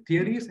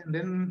theories, and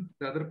then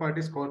the other part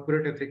is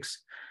corporate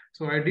ethics.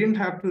 So I didn't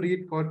have to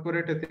read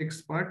corporate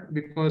ethics part,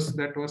 because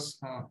that was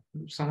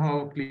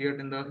somehow cleared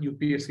in the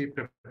UPSC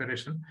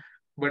preparation.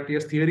 But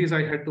yes, theories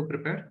I had to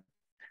prepare.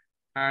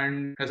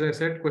 And as I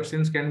said,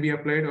 questions can be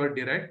applied or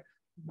direct.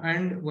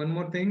 And one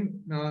more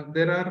thing,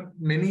 there are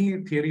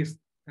many theories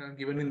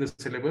given in the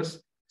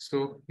syllabus.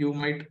 So you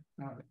might,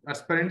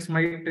 aspirants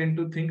might tend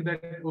to think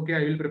that, okay,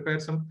 I will prepare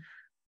some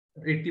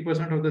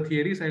 80% of the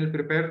theories, I will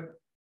prepare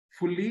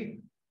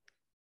fully.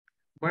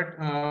 but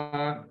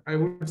I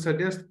would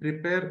suggest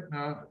prepare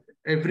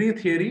every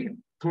theory.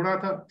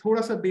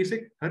 थोड़ा सा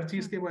basic हर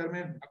चीज के बारे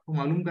में आपको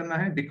मालूम करना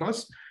है,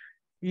 because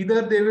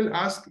either they will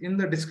ask in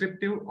the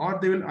descriptive or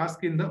they will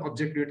ask in the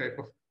objective type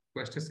of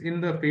questions in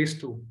the phase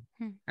 2.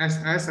 As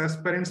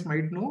aspirants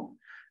might know,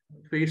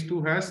 phase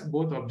 2 has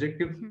both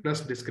objective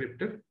plus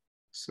descriptive.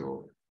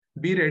 So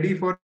be ready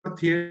for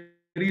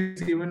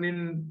theories even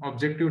in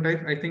objective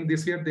type. I think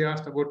this year they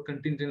asked about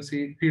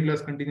contingency,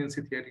 fieldless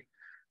contingency theory.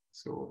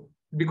 So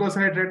because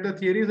I had read the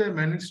theories, I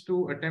managed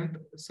to attempt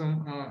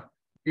some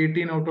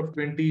 18 out of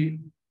 20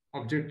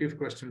 objective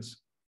questions.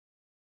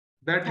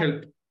 That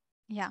helped.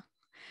 Yeah.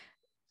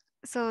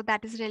 So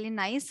that is really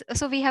nice.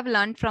 So we have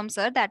learned from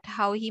sir that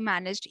how he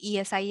managed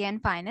ESI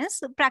and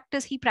finance.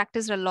 He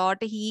practiced a lot.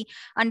 He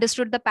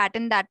understood the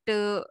pattern that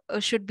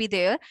should be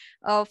there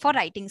for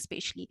writing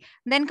especially.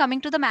 Then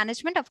coming to the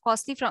management, of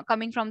course,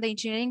 coming from the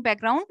engineering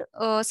background,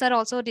 sir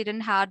also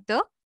didn't have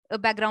the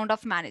background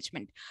of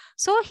management.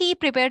 So he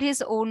prepared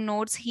his own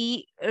notes.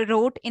 He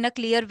wrote in a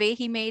clear way.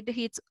 He made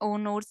his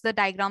own notes. The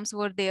diagrams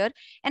were there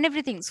and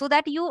everything, so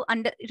that you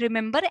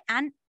remember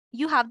and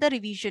you have the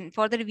revision.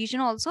 For the revision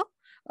also,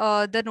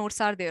 the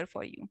notes are there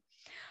for you.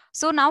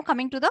 So now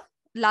coming to the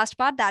last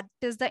part, that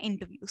is the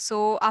interview.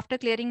 So after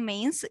clearing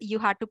mains, you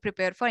had to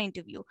prepare for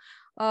interview.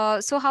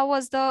 So how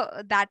was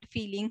that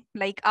feeling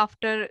like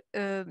after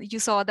you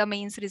saw the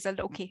mains result?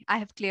 Okay, I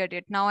have cleared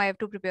it. Now I have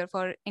to prepare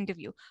for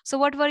interview. So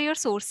what were your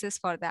sources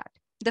for that?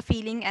 The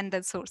feeling and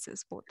the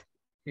sources both.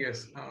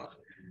 Yes.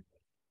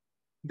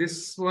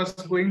 This was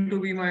going to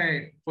be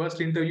my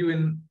first interview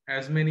in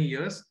as many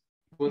years,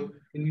 both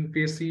in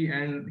UPSC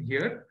and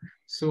here.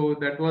 So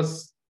that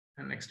was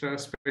an extra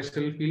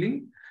special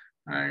feeling.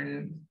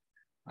 And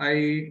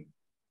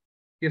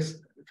yes,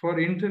 for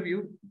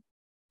interview,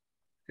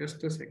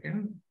 just a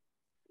second.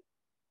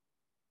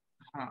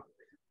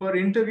 For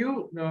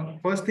interview, the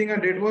first thing I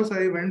did was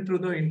I went through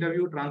the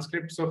interview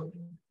transcripts of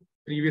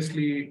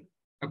previously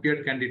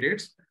appeared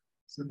candidates.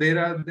 So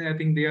I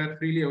think they are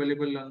freely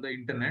available on the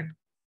internet.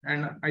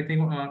 And I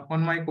think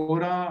on my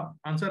Quora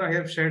answer, I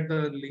have shared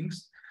the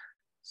links.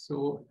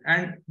 So,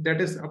 and that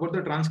is about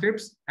the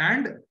transcripts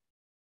and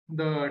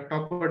the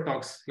topper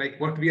talks, like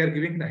what we are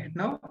giving right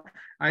now.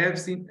 I have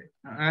seen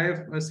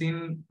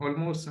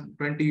almost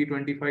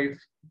 20-25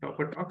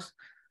 topper talks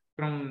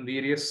from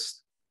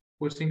various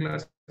coaching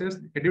classes.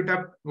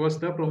 EduTap was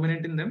the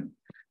prominent in them,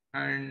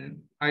 and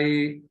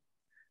I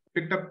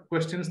picked up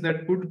questions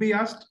that could be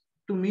asked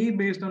to me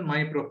based on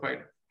my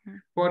profile.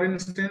 For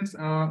instance,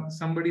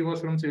 somebody was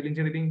from civil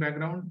engineering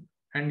background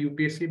and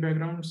UPSC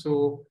background,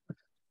 so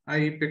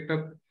I picked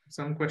up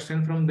some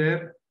question from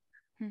there,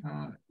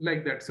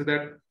 like that.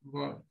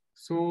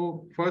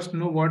 So first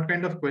know what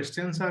kind of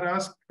questions are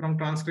asked from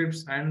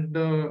transcripts and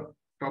the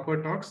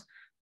topper talks.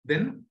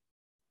 Then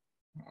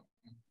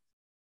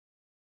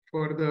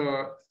for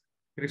the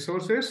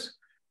resources,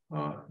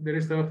 there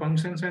is the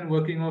functions and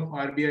working of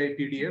RBI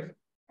PDF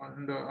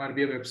on the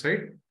RBI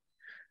website.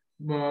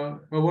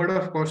 A word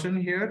of caution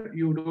here,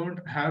 you don't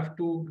have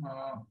to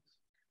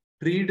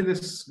read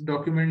this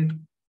document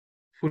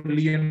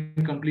fully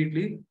and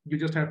completely. You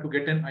just have to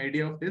get an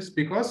idea of this,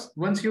 because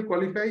once you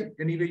qualify,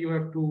 anyway, you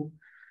have to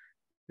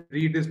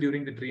read this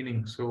during the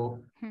training. So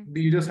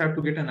you just have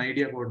to get an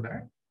idea about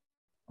that.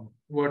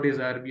 What is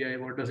RBI?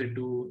 What does it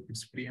do?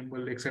 Its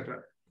preamble,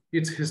 etc.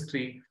 Its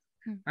history.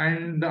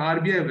 And the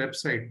RBI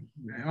website.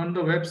 On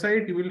the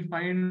website, you will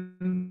find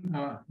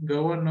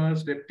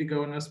governors, deputy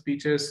governors'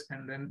 speeches,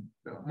 and then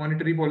the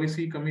monetary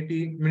policy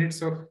committee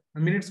minutes of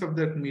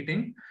that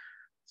meeting.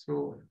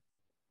 So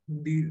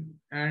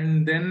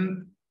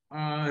then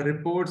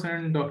reports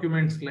and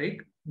documents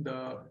like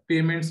the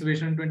payments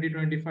vision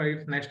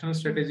 2025, national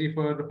strategy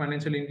for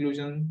financial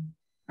inclusion,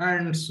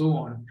 and so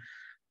on.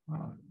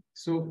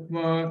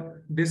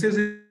 This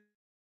is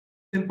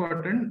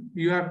important.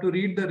 You have to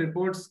read the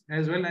reports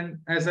as well, and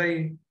as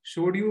I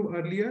showed you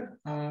earlier,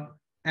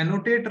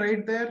 annotate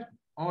right there,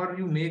 or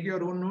you make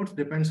your own notes,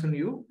 depends on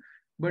you.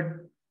 But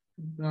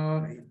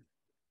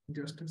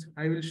just as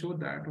I will show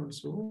that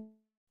also.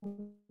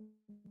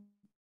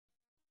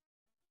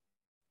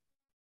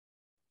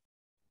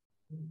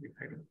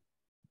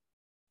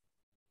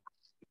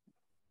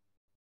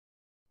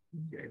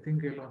 I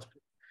think I lost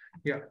it.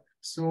 Yeah,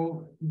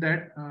 so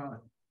that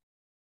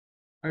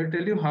I'll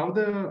tell you how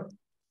the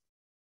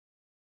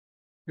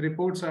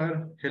reports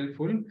are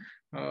helpful.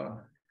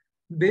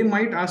 They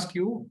might ask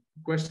you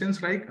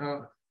questions like,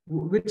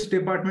 which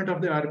department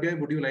of the RBI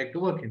would you like to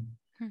work in?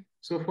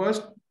 So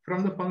first,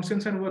 from the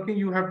functions and working,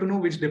 you have to know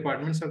which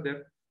departments are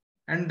there.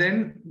 And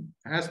then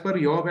as per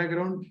your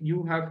background,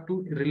 you have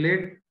to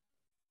relate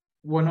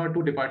one or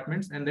two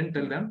departments and then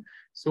tell them.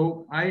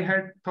 So I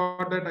had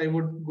thought that I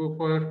would go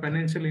for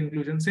financial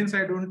inclusion, since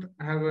I don't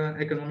have an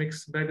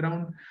economics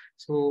background.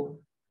 So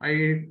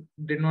I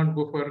did not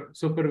go for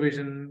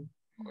supervision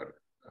or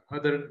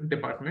other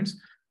departments.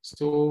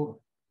 So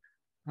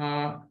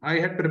I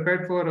had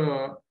prepared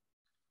for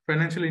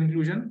financial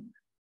inclusion,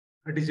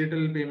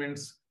 digital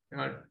payments,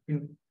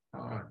 in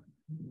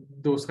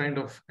those kind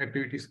of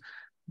activities.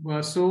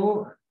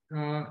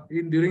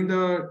 During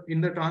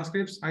in the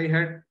transcripts, I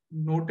had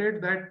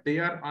noted that they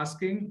are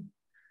asking,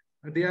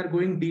 they are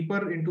going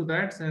deeper into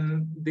that,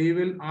 and they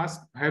will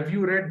ask, have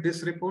you read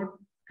this report?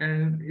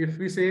 And if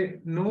we say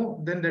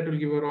no, then that will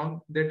give a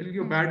wrong, that will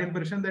give a bad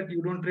impression that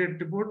you don't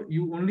read report,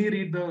 you only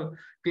read the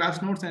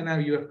class notes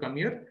and you have come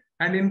here.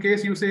 And in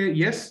case you say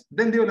yes,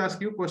 then they will ask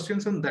you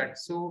questions on that.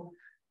 So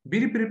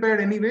be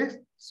prepared anyway.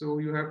 So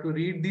you have to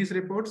read these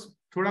reports.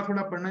 Thoda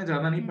thoda padna hai,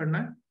 zyada nahi padna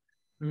hai.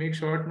 Make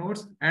short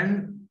notes.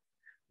 And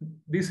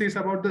this is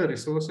about the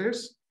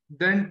resources.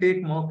 Then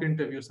take mock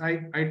interviews.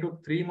 I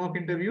took 3 mock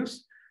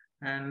interviews,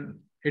 and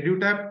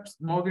EduTap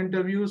mock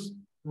interviews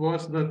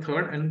was the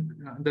third and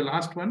the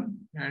last one,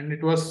 and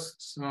it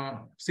was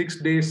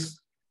 6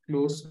 days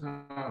close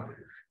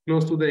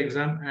close to the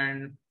exam,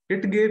 and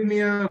it gave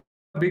me a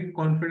big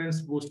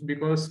confidence boost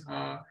because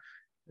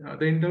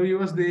the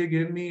interviewers, they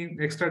gave me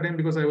extra time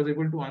because I was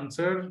able to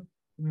answer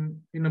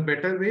in a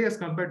better way as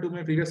compared to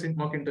my previous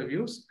mock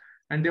interviews.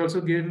 And they also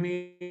gave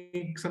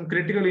me some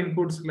critical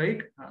inputs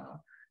like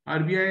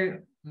RBI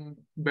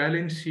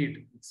balance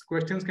sheet.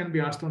 Questions can be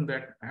asked on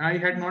that. I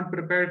had not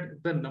prepared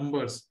the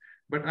numbers,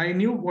 but I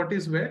knew what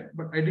is where,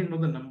 but I didn't know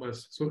the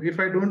numbers. So if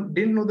I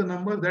didn't know the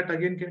numbers, that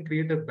again can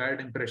create a bad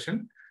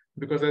impression,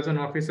 because as an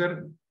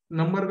officer,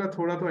 number ka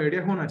thoda to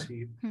idea hona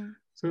chahiye.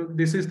 So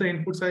this is the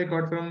inputs I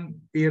got from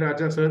A.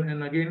 Raja sir,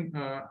 and again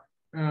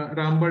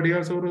Ram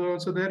Bhadia sir was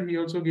also there. He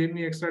also gave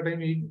me extra time.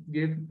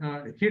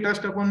 He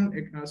touched upon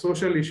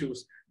social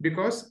issues,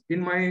 because in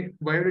my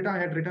biodata I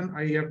had written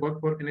I have worked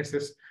for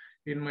NSS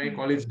in my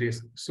college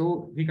days.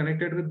 So he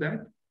connected with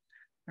that.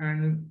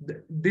 And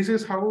this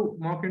is how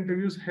mock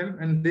interviews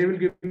help, and they will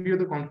give you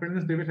the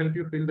confidence. They will help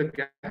you fill the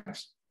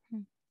gaps.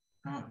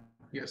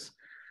 Yes.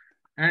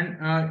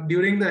 And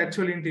during the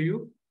actual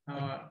interview,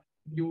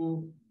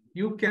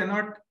 you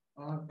cannot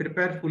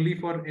prepare fully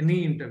for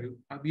any interview,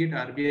 be it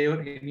RBI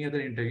or any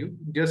other interview.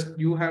 Just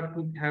you have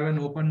to have an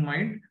open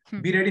mind.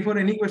 Be ready for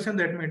any question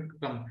that might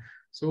come.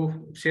 So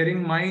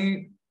sharing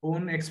my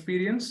own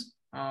experience,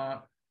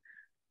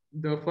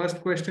 the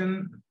first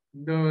question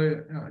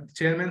the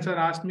chairman sir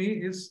asked me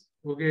is,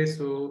 okay,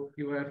 so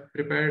you have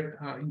prepared,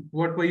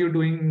 what were you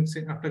doing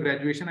after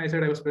graduation? I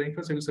said I was preparing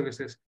for civil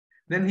services.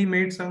 Then he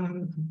made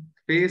some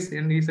face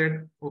and he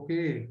said,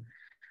 okay,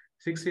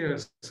 6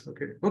 years.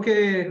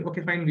 Okay,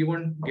 fine. We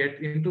won't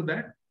get into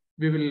that.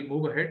 We will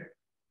move ahead.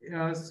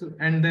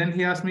 And then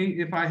he asked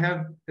me if I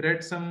have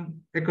read some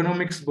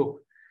economics book,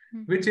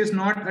 which is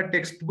not a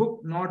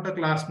textbook, not a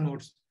class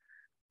notes.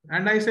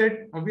 And I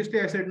said,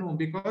 obviously I said no,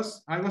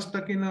 because I was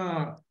stuck in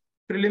a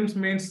prelims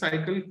mains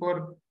cycle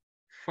for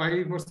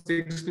 5 or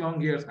 6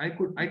 long years. I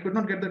could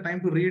not get the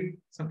time to read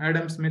some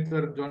Adam Smith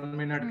or John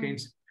Maynard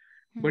Keynes.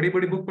 Badi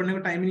book padne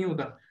ka time hi nahi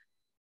hota.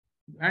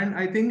 And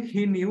I think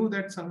he knew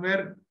that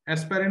somewhere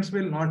aspirants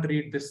will not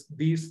read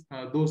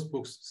those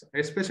books,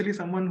 especially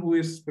someone who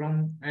is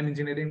from an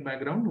engineering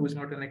background, who is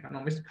not an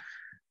economist.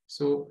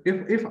 So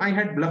if I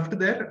had bluffed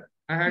there,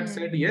 I had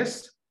said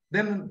yes,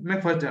 then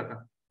मैं फंस जाता.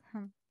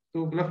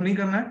 So bluff नहीं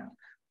करना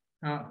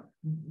है.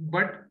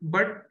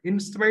 But in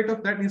spite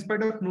of that, in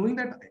spite of knowing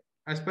that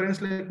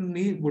aspirants like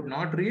me would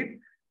not read,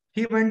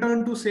 he went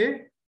on to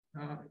say,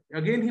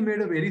 again he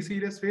made a very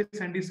serious face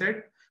and he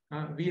said,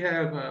 we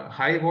have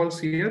high walls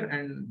here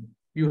and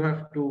you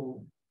have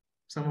to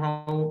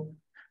somehow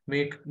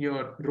make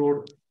your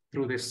road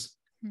through this.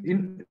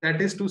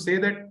 That is to say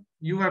that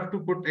you have to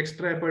put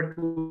extra effort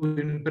to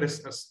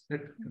impress us,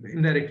 that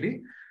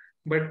indirectly.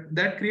 But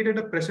that created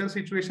a pressure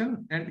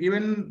situation. And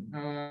even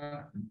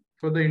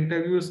for the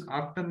interviews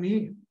after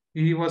me,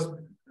 he was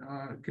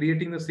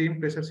creating the same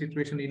pressure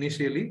situation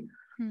initially.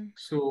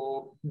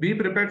 So be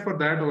prepared for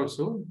that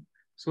also,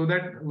 so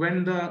that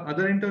when the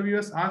other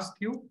interviewers ask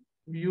you,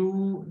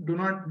 you do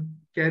not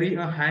carry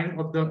a hang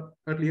of the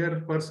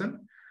earlier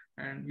person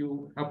and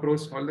you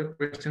approach all the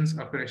questions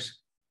afresh.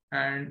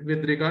 And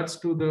with regards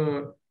to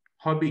the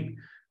hobby,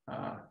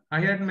 I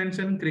had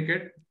mentioned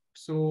cricket.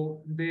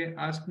 So they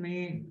asked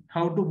me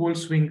how to bowl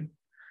swing.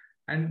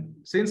 And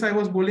since I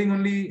was bowling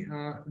only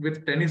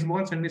with tennis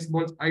balls,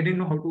 I didn't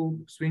know how to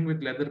swing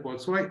with leather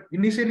balls. So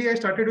initially I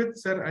started with,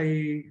 sir,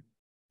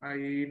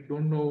 I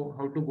don't know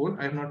how to bowl.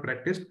 I have not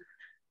practiced.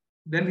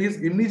 Then his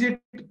immediate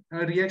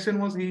reaction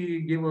was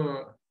he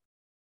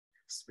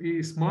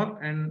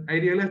smirked, and I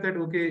realized that,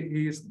 okay,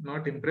 he is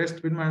not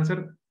impressed with my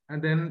answer.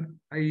 And then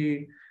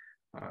I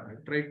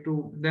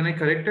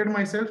corrected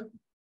myself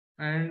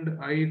and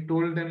I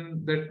told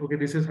them that, okay,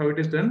 this is how it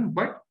is done,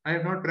 but I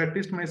have not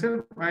practiced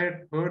myself. I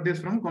had heard this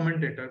from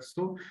commentators.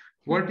 So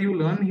what you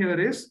learn here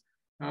is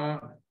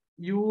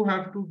you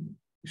have to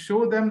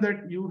show them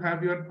that you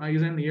have your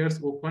eyes and ears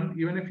open,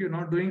 even if you're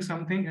not doing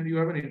something and you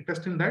have an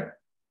interest in that,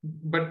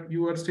 but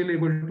you are still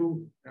able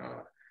to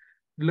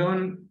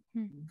learn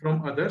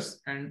from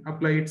others and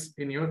apply it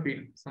in your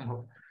field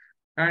somehow.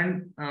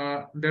 And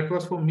that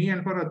was for me.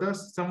 And for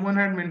others, someone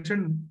had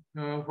mentioned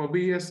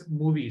hobby as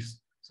movies.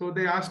 So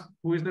they asked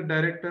who is the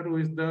director, who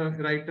is the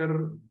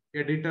writer,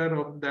 editor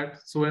of that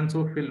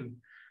so-and-so film.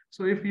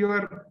 So if you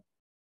are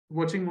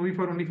watching movie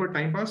only for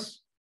time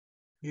pass,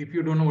 if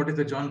you don't know what is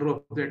the genre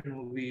of that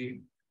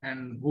movie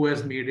and who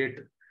has made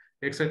it,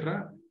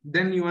 etc.,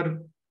 then you are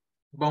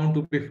bound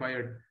to be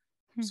fired.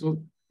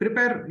 So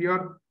prepare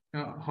your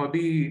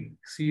hobby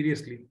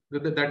seriously.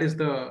 That is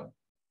the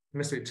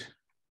message.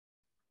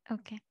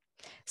 Okay.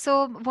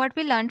 So what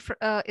we learned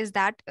is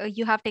that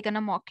you have taken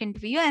a mock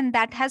interview, and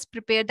that has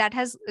prepared, that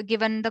has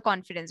given the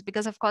confidence,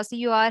 because of course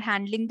you are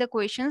handling the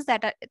questions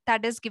that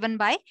is given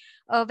by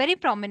very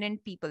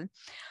prominent people.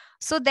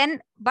 So then,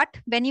 but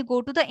when you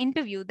go to the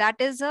interview, that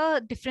is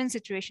a different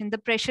situation. The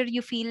pressure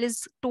you feel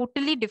is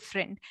totally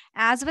different.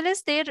 As well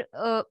as there,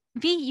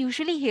 we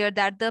usually hear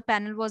that the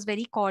panel was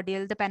very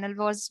cordial, the panel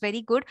was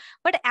very good,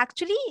 but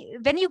actually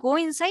when you go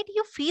inside,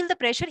 you feel the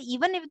pressure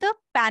even if the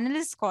panel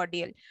is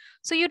cordial.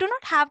 So you do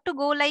not have to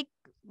go like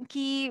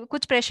कि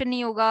कुछ pressure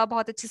नहीं होगा,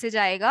 बहुत अच्छे से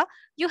जाएगा.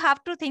 You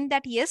have to think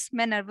that yes,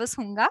 मैं nervous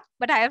होऊंगा,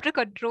 but I have to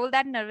control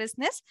that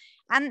nervousness.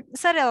 And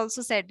sir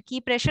also said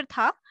कि pressure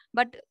था,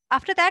 but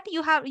after that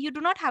you do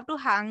not have to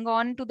hang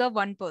on to the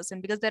one person,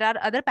 because there are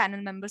other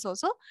panel members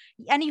also,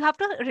 and you have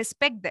to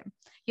respect them.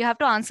 You have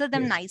to answer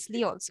them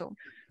nicely also.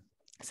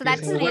 So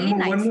Yes, that's really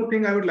nice. One more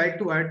thing I would like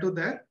to add to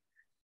that.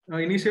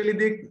 Initially,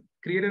 they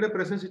created a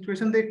pressure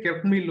situation. They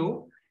kept me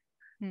low.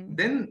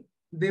 Then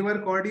they were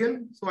cordial,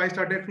 so I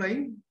started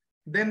flying.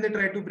 Then they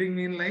tried to bring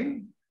me in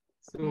line.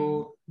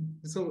 So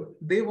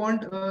they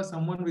want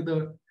someone with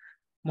a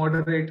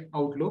moderate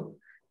outlook,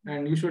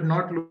 and you should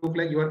not look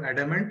like you are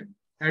adamant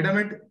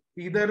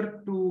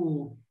either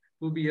to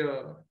be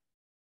a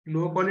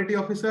low quality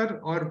officer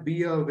or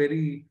be a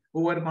very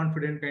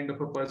overconfident kind of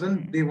a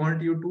person. They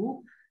want you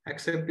to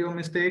accept your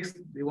mistakes.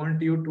 They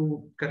want you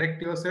to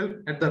correct yourself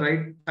at the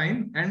right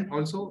time, and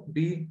also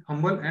be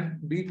humble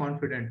and be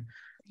confident.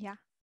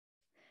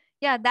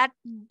 Yeah, that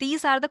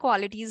these are the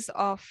qualities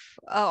of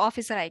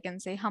officer, I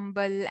can say,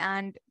 humble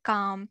and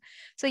calm.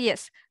 So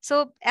yes,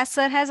 so as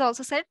sir has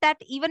also said that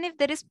even if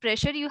there is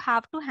pressure, you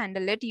have to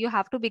handle it. You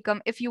have to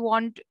become, if you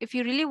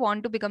really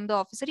want to become the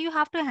officer, you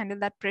have to handle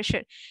that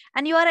pressure.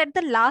 And you are at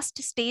the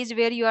last stage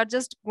where you are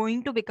just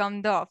going to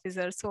become the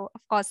officer, so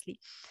of course.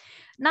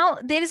 Now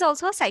there is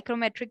also a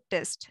psychometric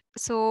test.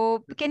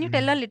 So can you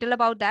tell a little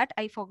about that?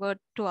 I forgot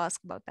to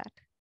ask about that.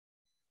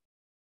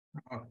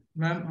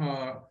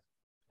 Ma'am,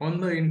 on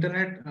the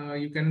internet,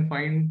 you can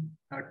find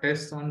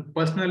tests on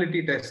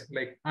personality tests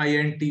like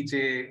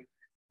INTJ,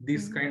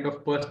 these kind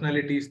of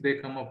personalities they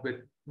come up with.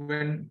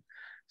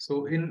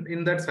 So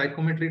in that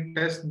psychometric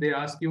test, they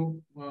ask you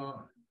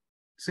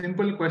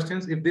simple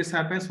questions. If this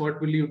happens,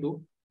 what will you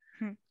do?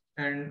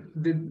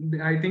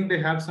 And I think they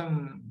have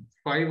some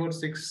 5 or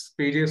 6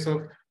 pages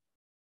of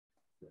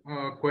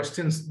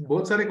questions.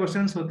 बहुत सारे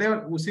questions होते हैं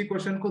और उसी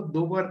question को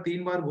 2 बार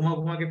 3 बार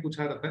घुमा के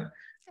पूछा जाता है.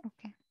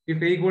 Okay.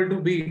 If A equal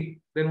to B,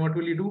 then what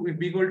will you do? If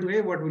B equal to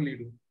A, what will you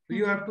do? So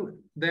you have to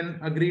then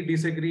agree,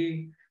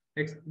 disagree.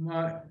 So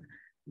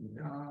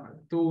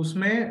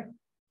usme,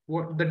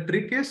 what the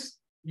trick is,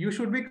 you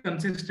should be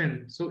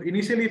consistent. So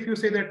initially, if you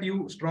say that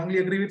you strongly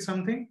agree with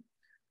something,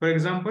 for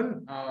example,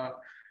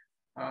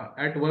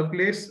 at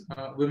workplace,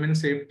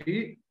 women's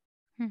safety,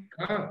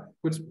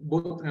 कुछ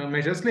both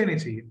measures लेने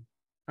चाहिए.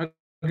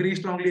 Agree,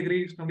 strongly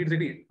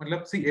disagree.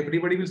 मतलब, see,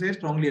 everybody will say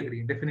strongly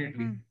agree,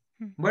 definitely.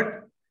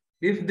 But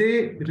if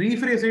they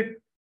rephrase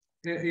it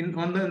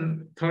on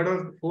the 3rd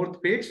or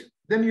 4th page,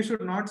 then you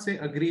should not say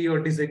agree or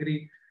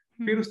disagree.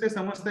 फिर उससे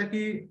समझता है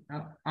कि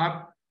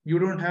you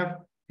don't have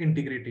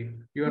integrity,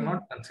 you are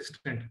not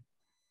consistent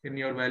in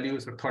your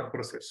values or thought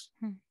process.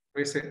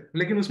 वैसे,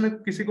 लेकिन उसमें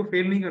किसी को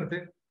फेल नहीं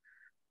करते,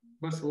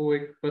 बस वो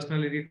एक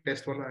personality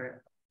test वाला है.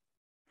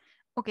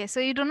 Okay, so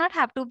you do not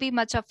have to be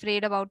much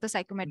afraid about the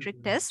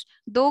psychometric test,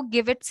 though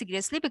give it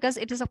seriously, because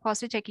it is of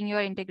course checking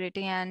your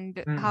integrity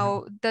and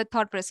how the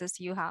thought process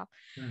you have.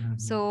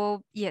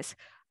 So yes,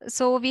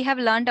 so we have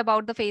learned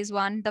about the phase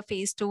 1, the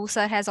phase 2.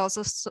 Sir has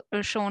also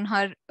shown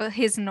her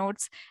his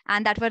notes,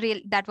 and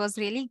that was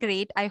really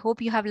great. I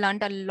hope you have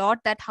learned a lot,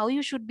 that how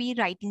you should be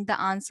writing the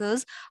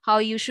answers, how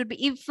you should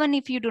be, even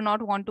if you do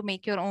not want to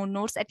make your own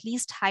notes, at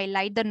least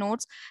highlight the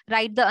notes,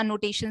 write the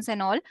annotations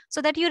and all,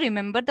 so that you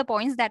remember the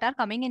points that are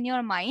coming in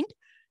your mind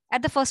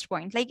at the first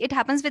point. Like it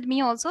happens with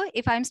me also.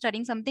 If I'm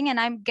studying something and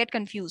I get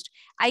confused,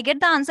 I get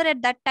the answer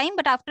at that time,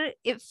 but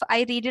if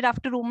I read it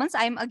after 2 months,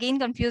 I'm again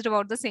confused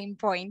about the same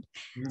point.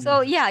 So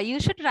yeah, you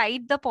should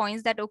write the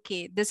points that,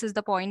 okay, this is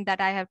the point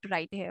that I have to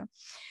write here.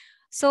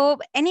 So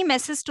any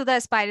message to the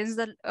aspirants,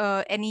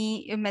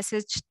 any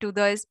message to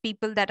the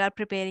people that are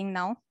preparing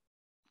now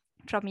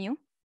from you?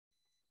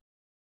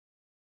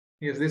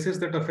 Yes, this is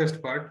the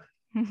toughest part.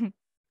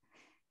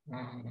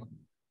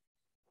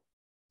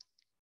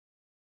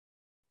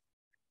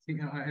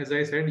 As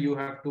I said, you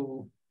have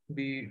to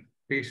be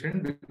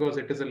patient because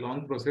it is a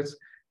long process.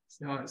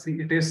 See,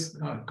 it is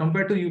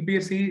compared to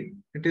UPSC,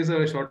 it is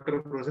a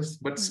shorter process,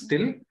 but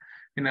still,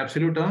 in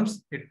absolute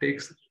terms, it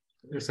takes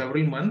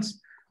several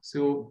months.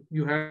 So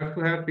you have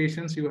to have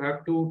patience. You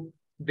have to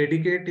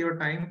dedicate your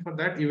time for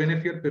that. Even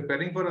if you're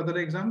preparing for other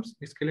exams,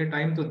 iske liye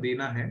time to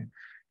dena hai.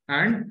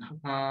 And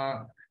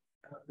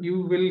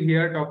you will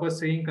hear toppers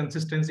saying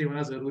consistency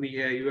होना जरूरी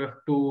है. You have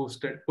to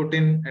put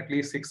in at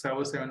least 6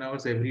 hours, 7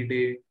 hours every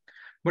day.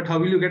 But how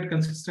will you get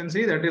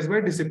consistency? That is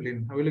by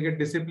discipline. How will you get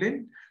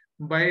discipline?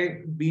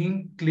 By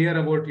being clear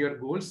about your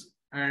goals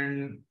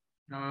and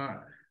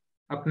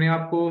अपने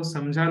आप को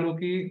समझा लो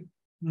कि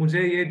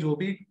मुझे ये जो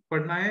भी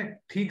पढ़ना है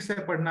ठीक से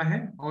पढ़ना है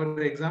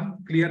और एग्जाम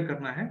क्लियर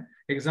करना है.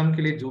 एग्जाम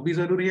के लिए जो भी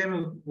जरूरी है मैं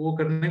वो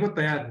करने को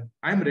तैयार हूँ.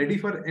 I am ready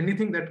for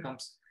anything that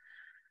comes.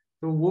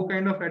 तो वो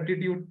काइंड ऑफ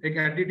एटीट्यूड, एक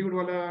एटीट्यूड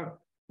वाला,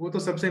 वो तो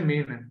सबसे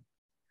मेन है.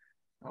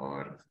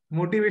 और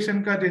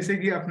मोटिवेशन का जैसे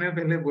कि आपने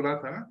पहले बोला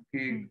था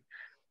कि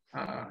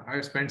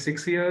I spend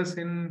 6 years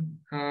in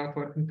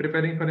for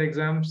preparing for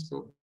exams.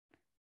 तो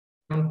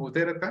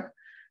होते रहता है,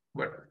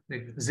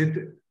 बट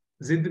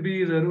जिद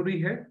भी जरूरी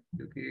है,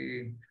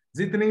 क्योंकि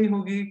जिद नहीं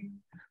होगी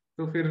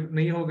तो फिर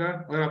नहीं होगा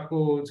और आपको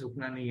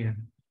झुकना नहीं है.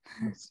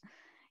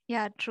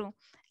 Yeah, true.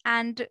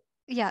 And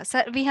yeah,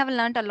 sir, we have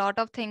learned a lot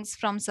of things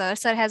from sir.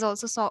 Sir has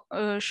also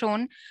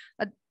shown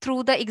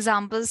through the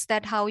examples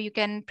that how you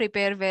can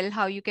prepare well,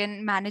 how you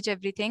can manage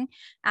everything,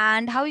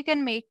 and how you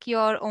can make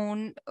your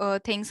own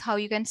things, how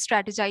you can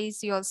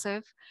strategize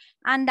yourself,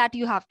 and that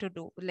you have to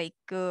do. Like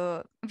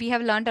we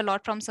have learned a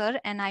lot from sir,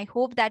 and I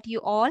hope that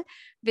you all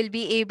will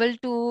be able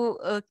to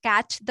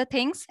catch the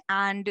things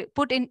and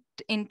put it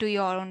into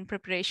your own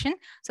preparation.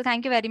 So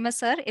thank you very much,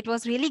 sir. It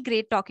was really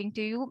great talking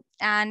to you,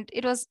 and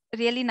it was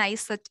really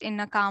nice that in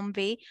a calm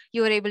way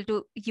you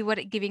were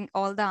giving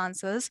all the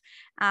answers.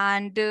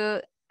 And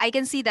I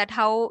can see that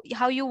how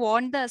you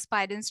want the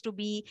aspirants to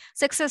be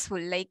successful.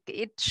 Like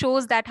it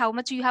shows that how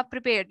much you have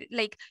prepared.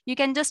 Like you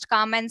can just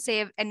come and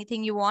say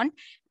anything you want,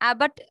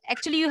 but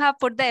actually you have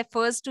put the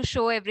efforts to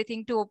show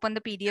everything, to open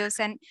the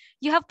PDFs, and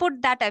you have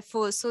put that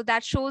effort. So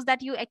that shows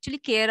that you actually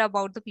care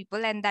about the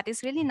people, and that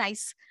is really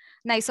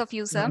nice of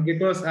you, sir.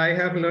 Because I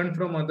have learned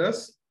from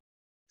others,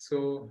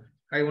 so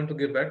I want to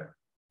give back.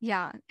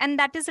 Yeah, and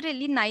that is a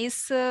really nice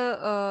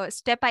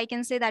step, I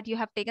can say, that you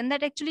have taken,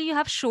 that actually you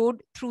have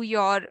showed through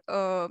your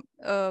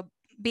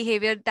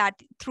behavior, that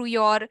through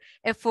your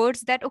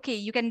efforts, that okay,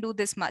 you can do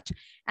this much.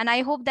 And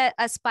I hope that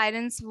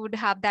aspirants would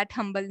have that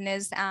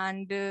humbleness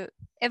and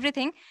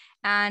everything,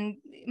 and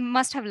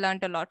must have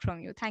learned a lot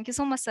from you. Thank you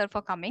so much, sir,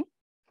 for coming.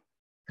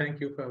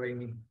 Thank you for having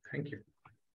me. Thank you.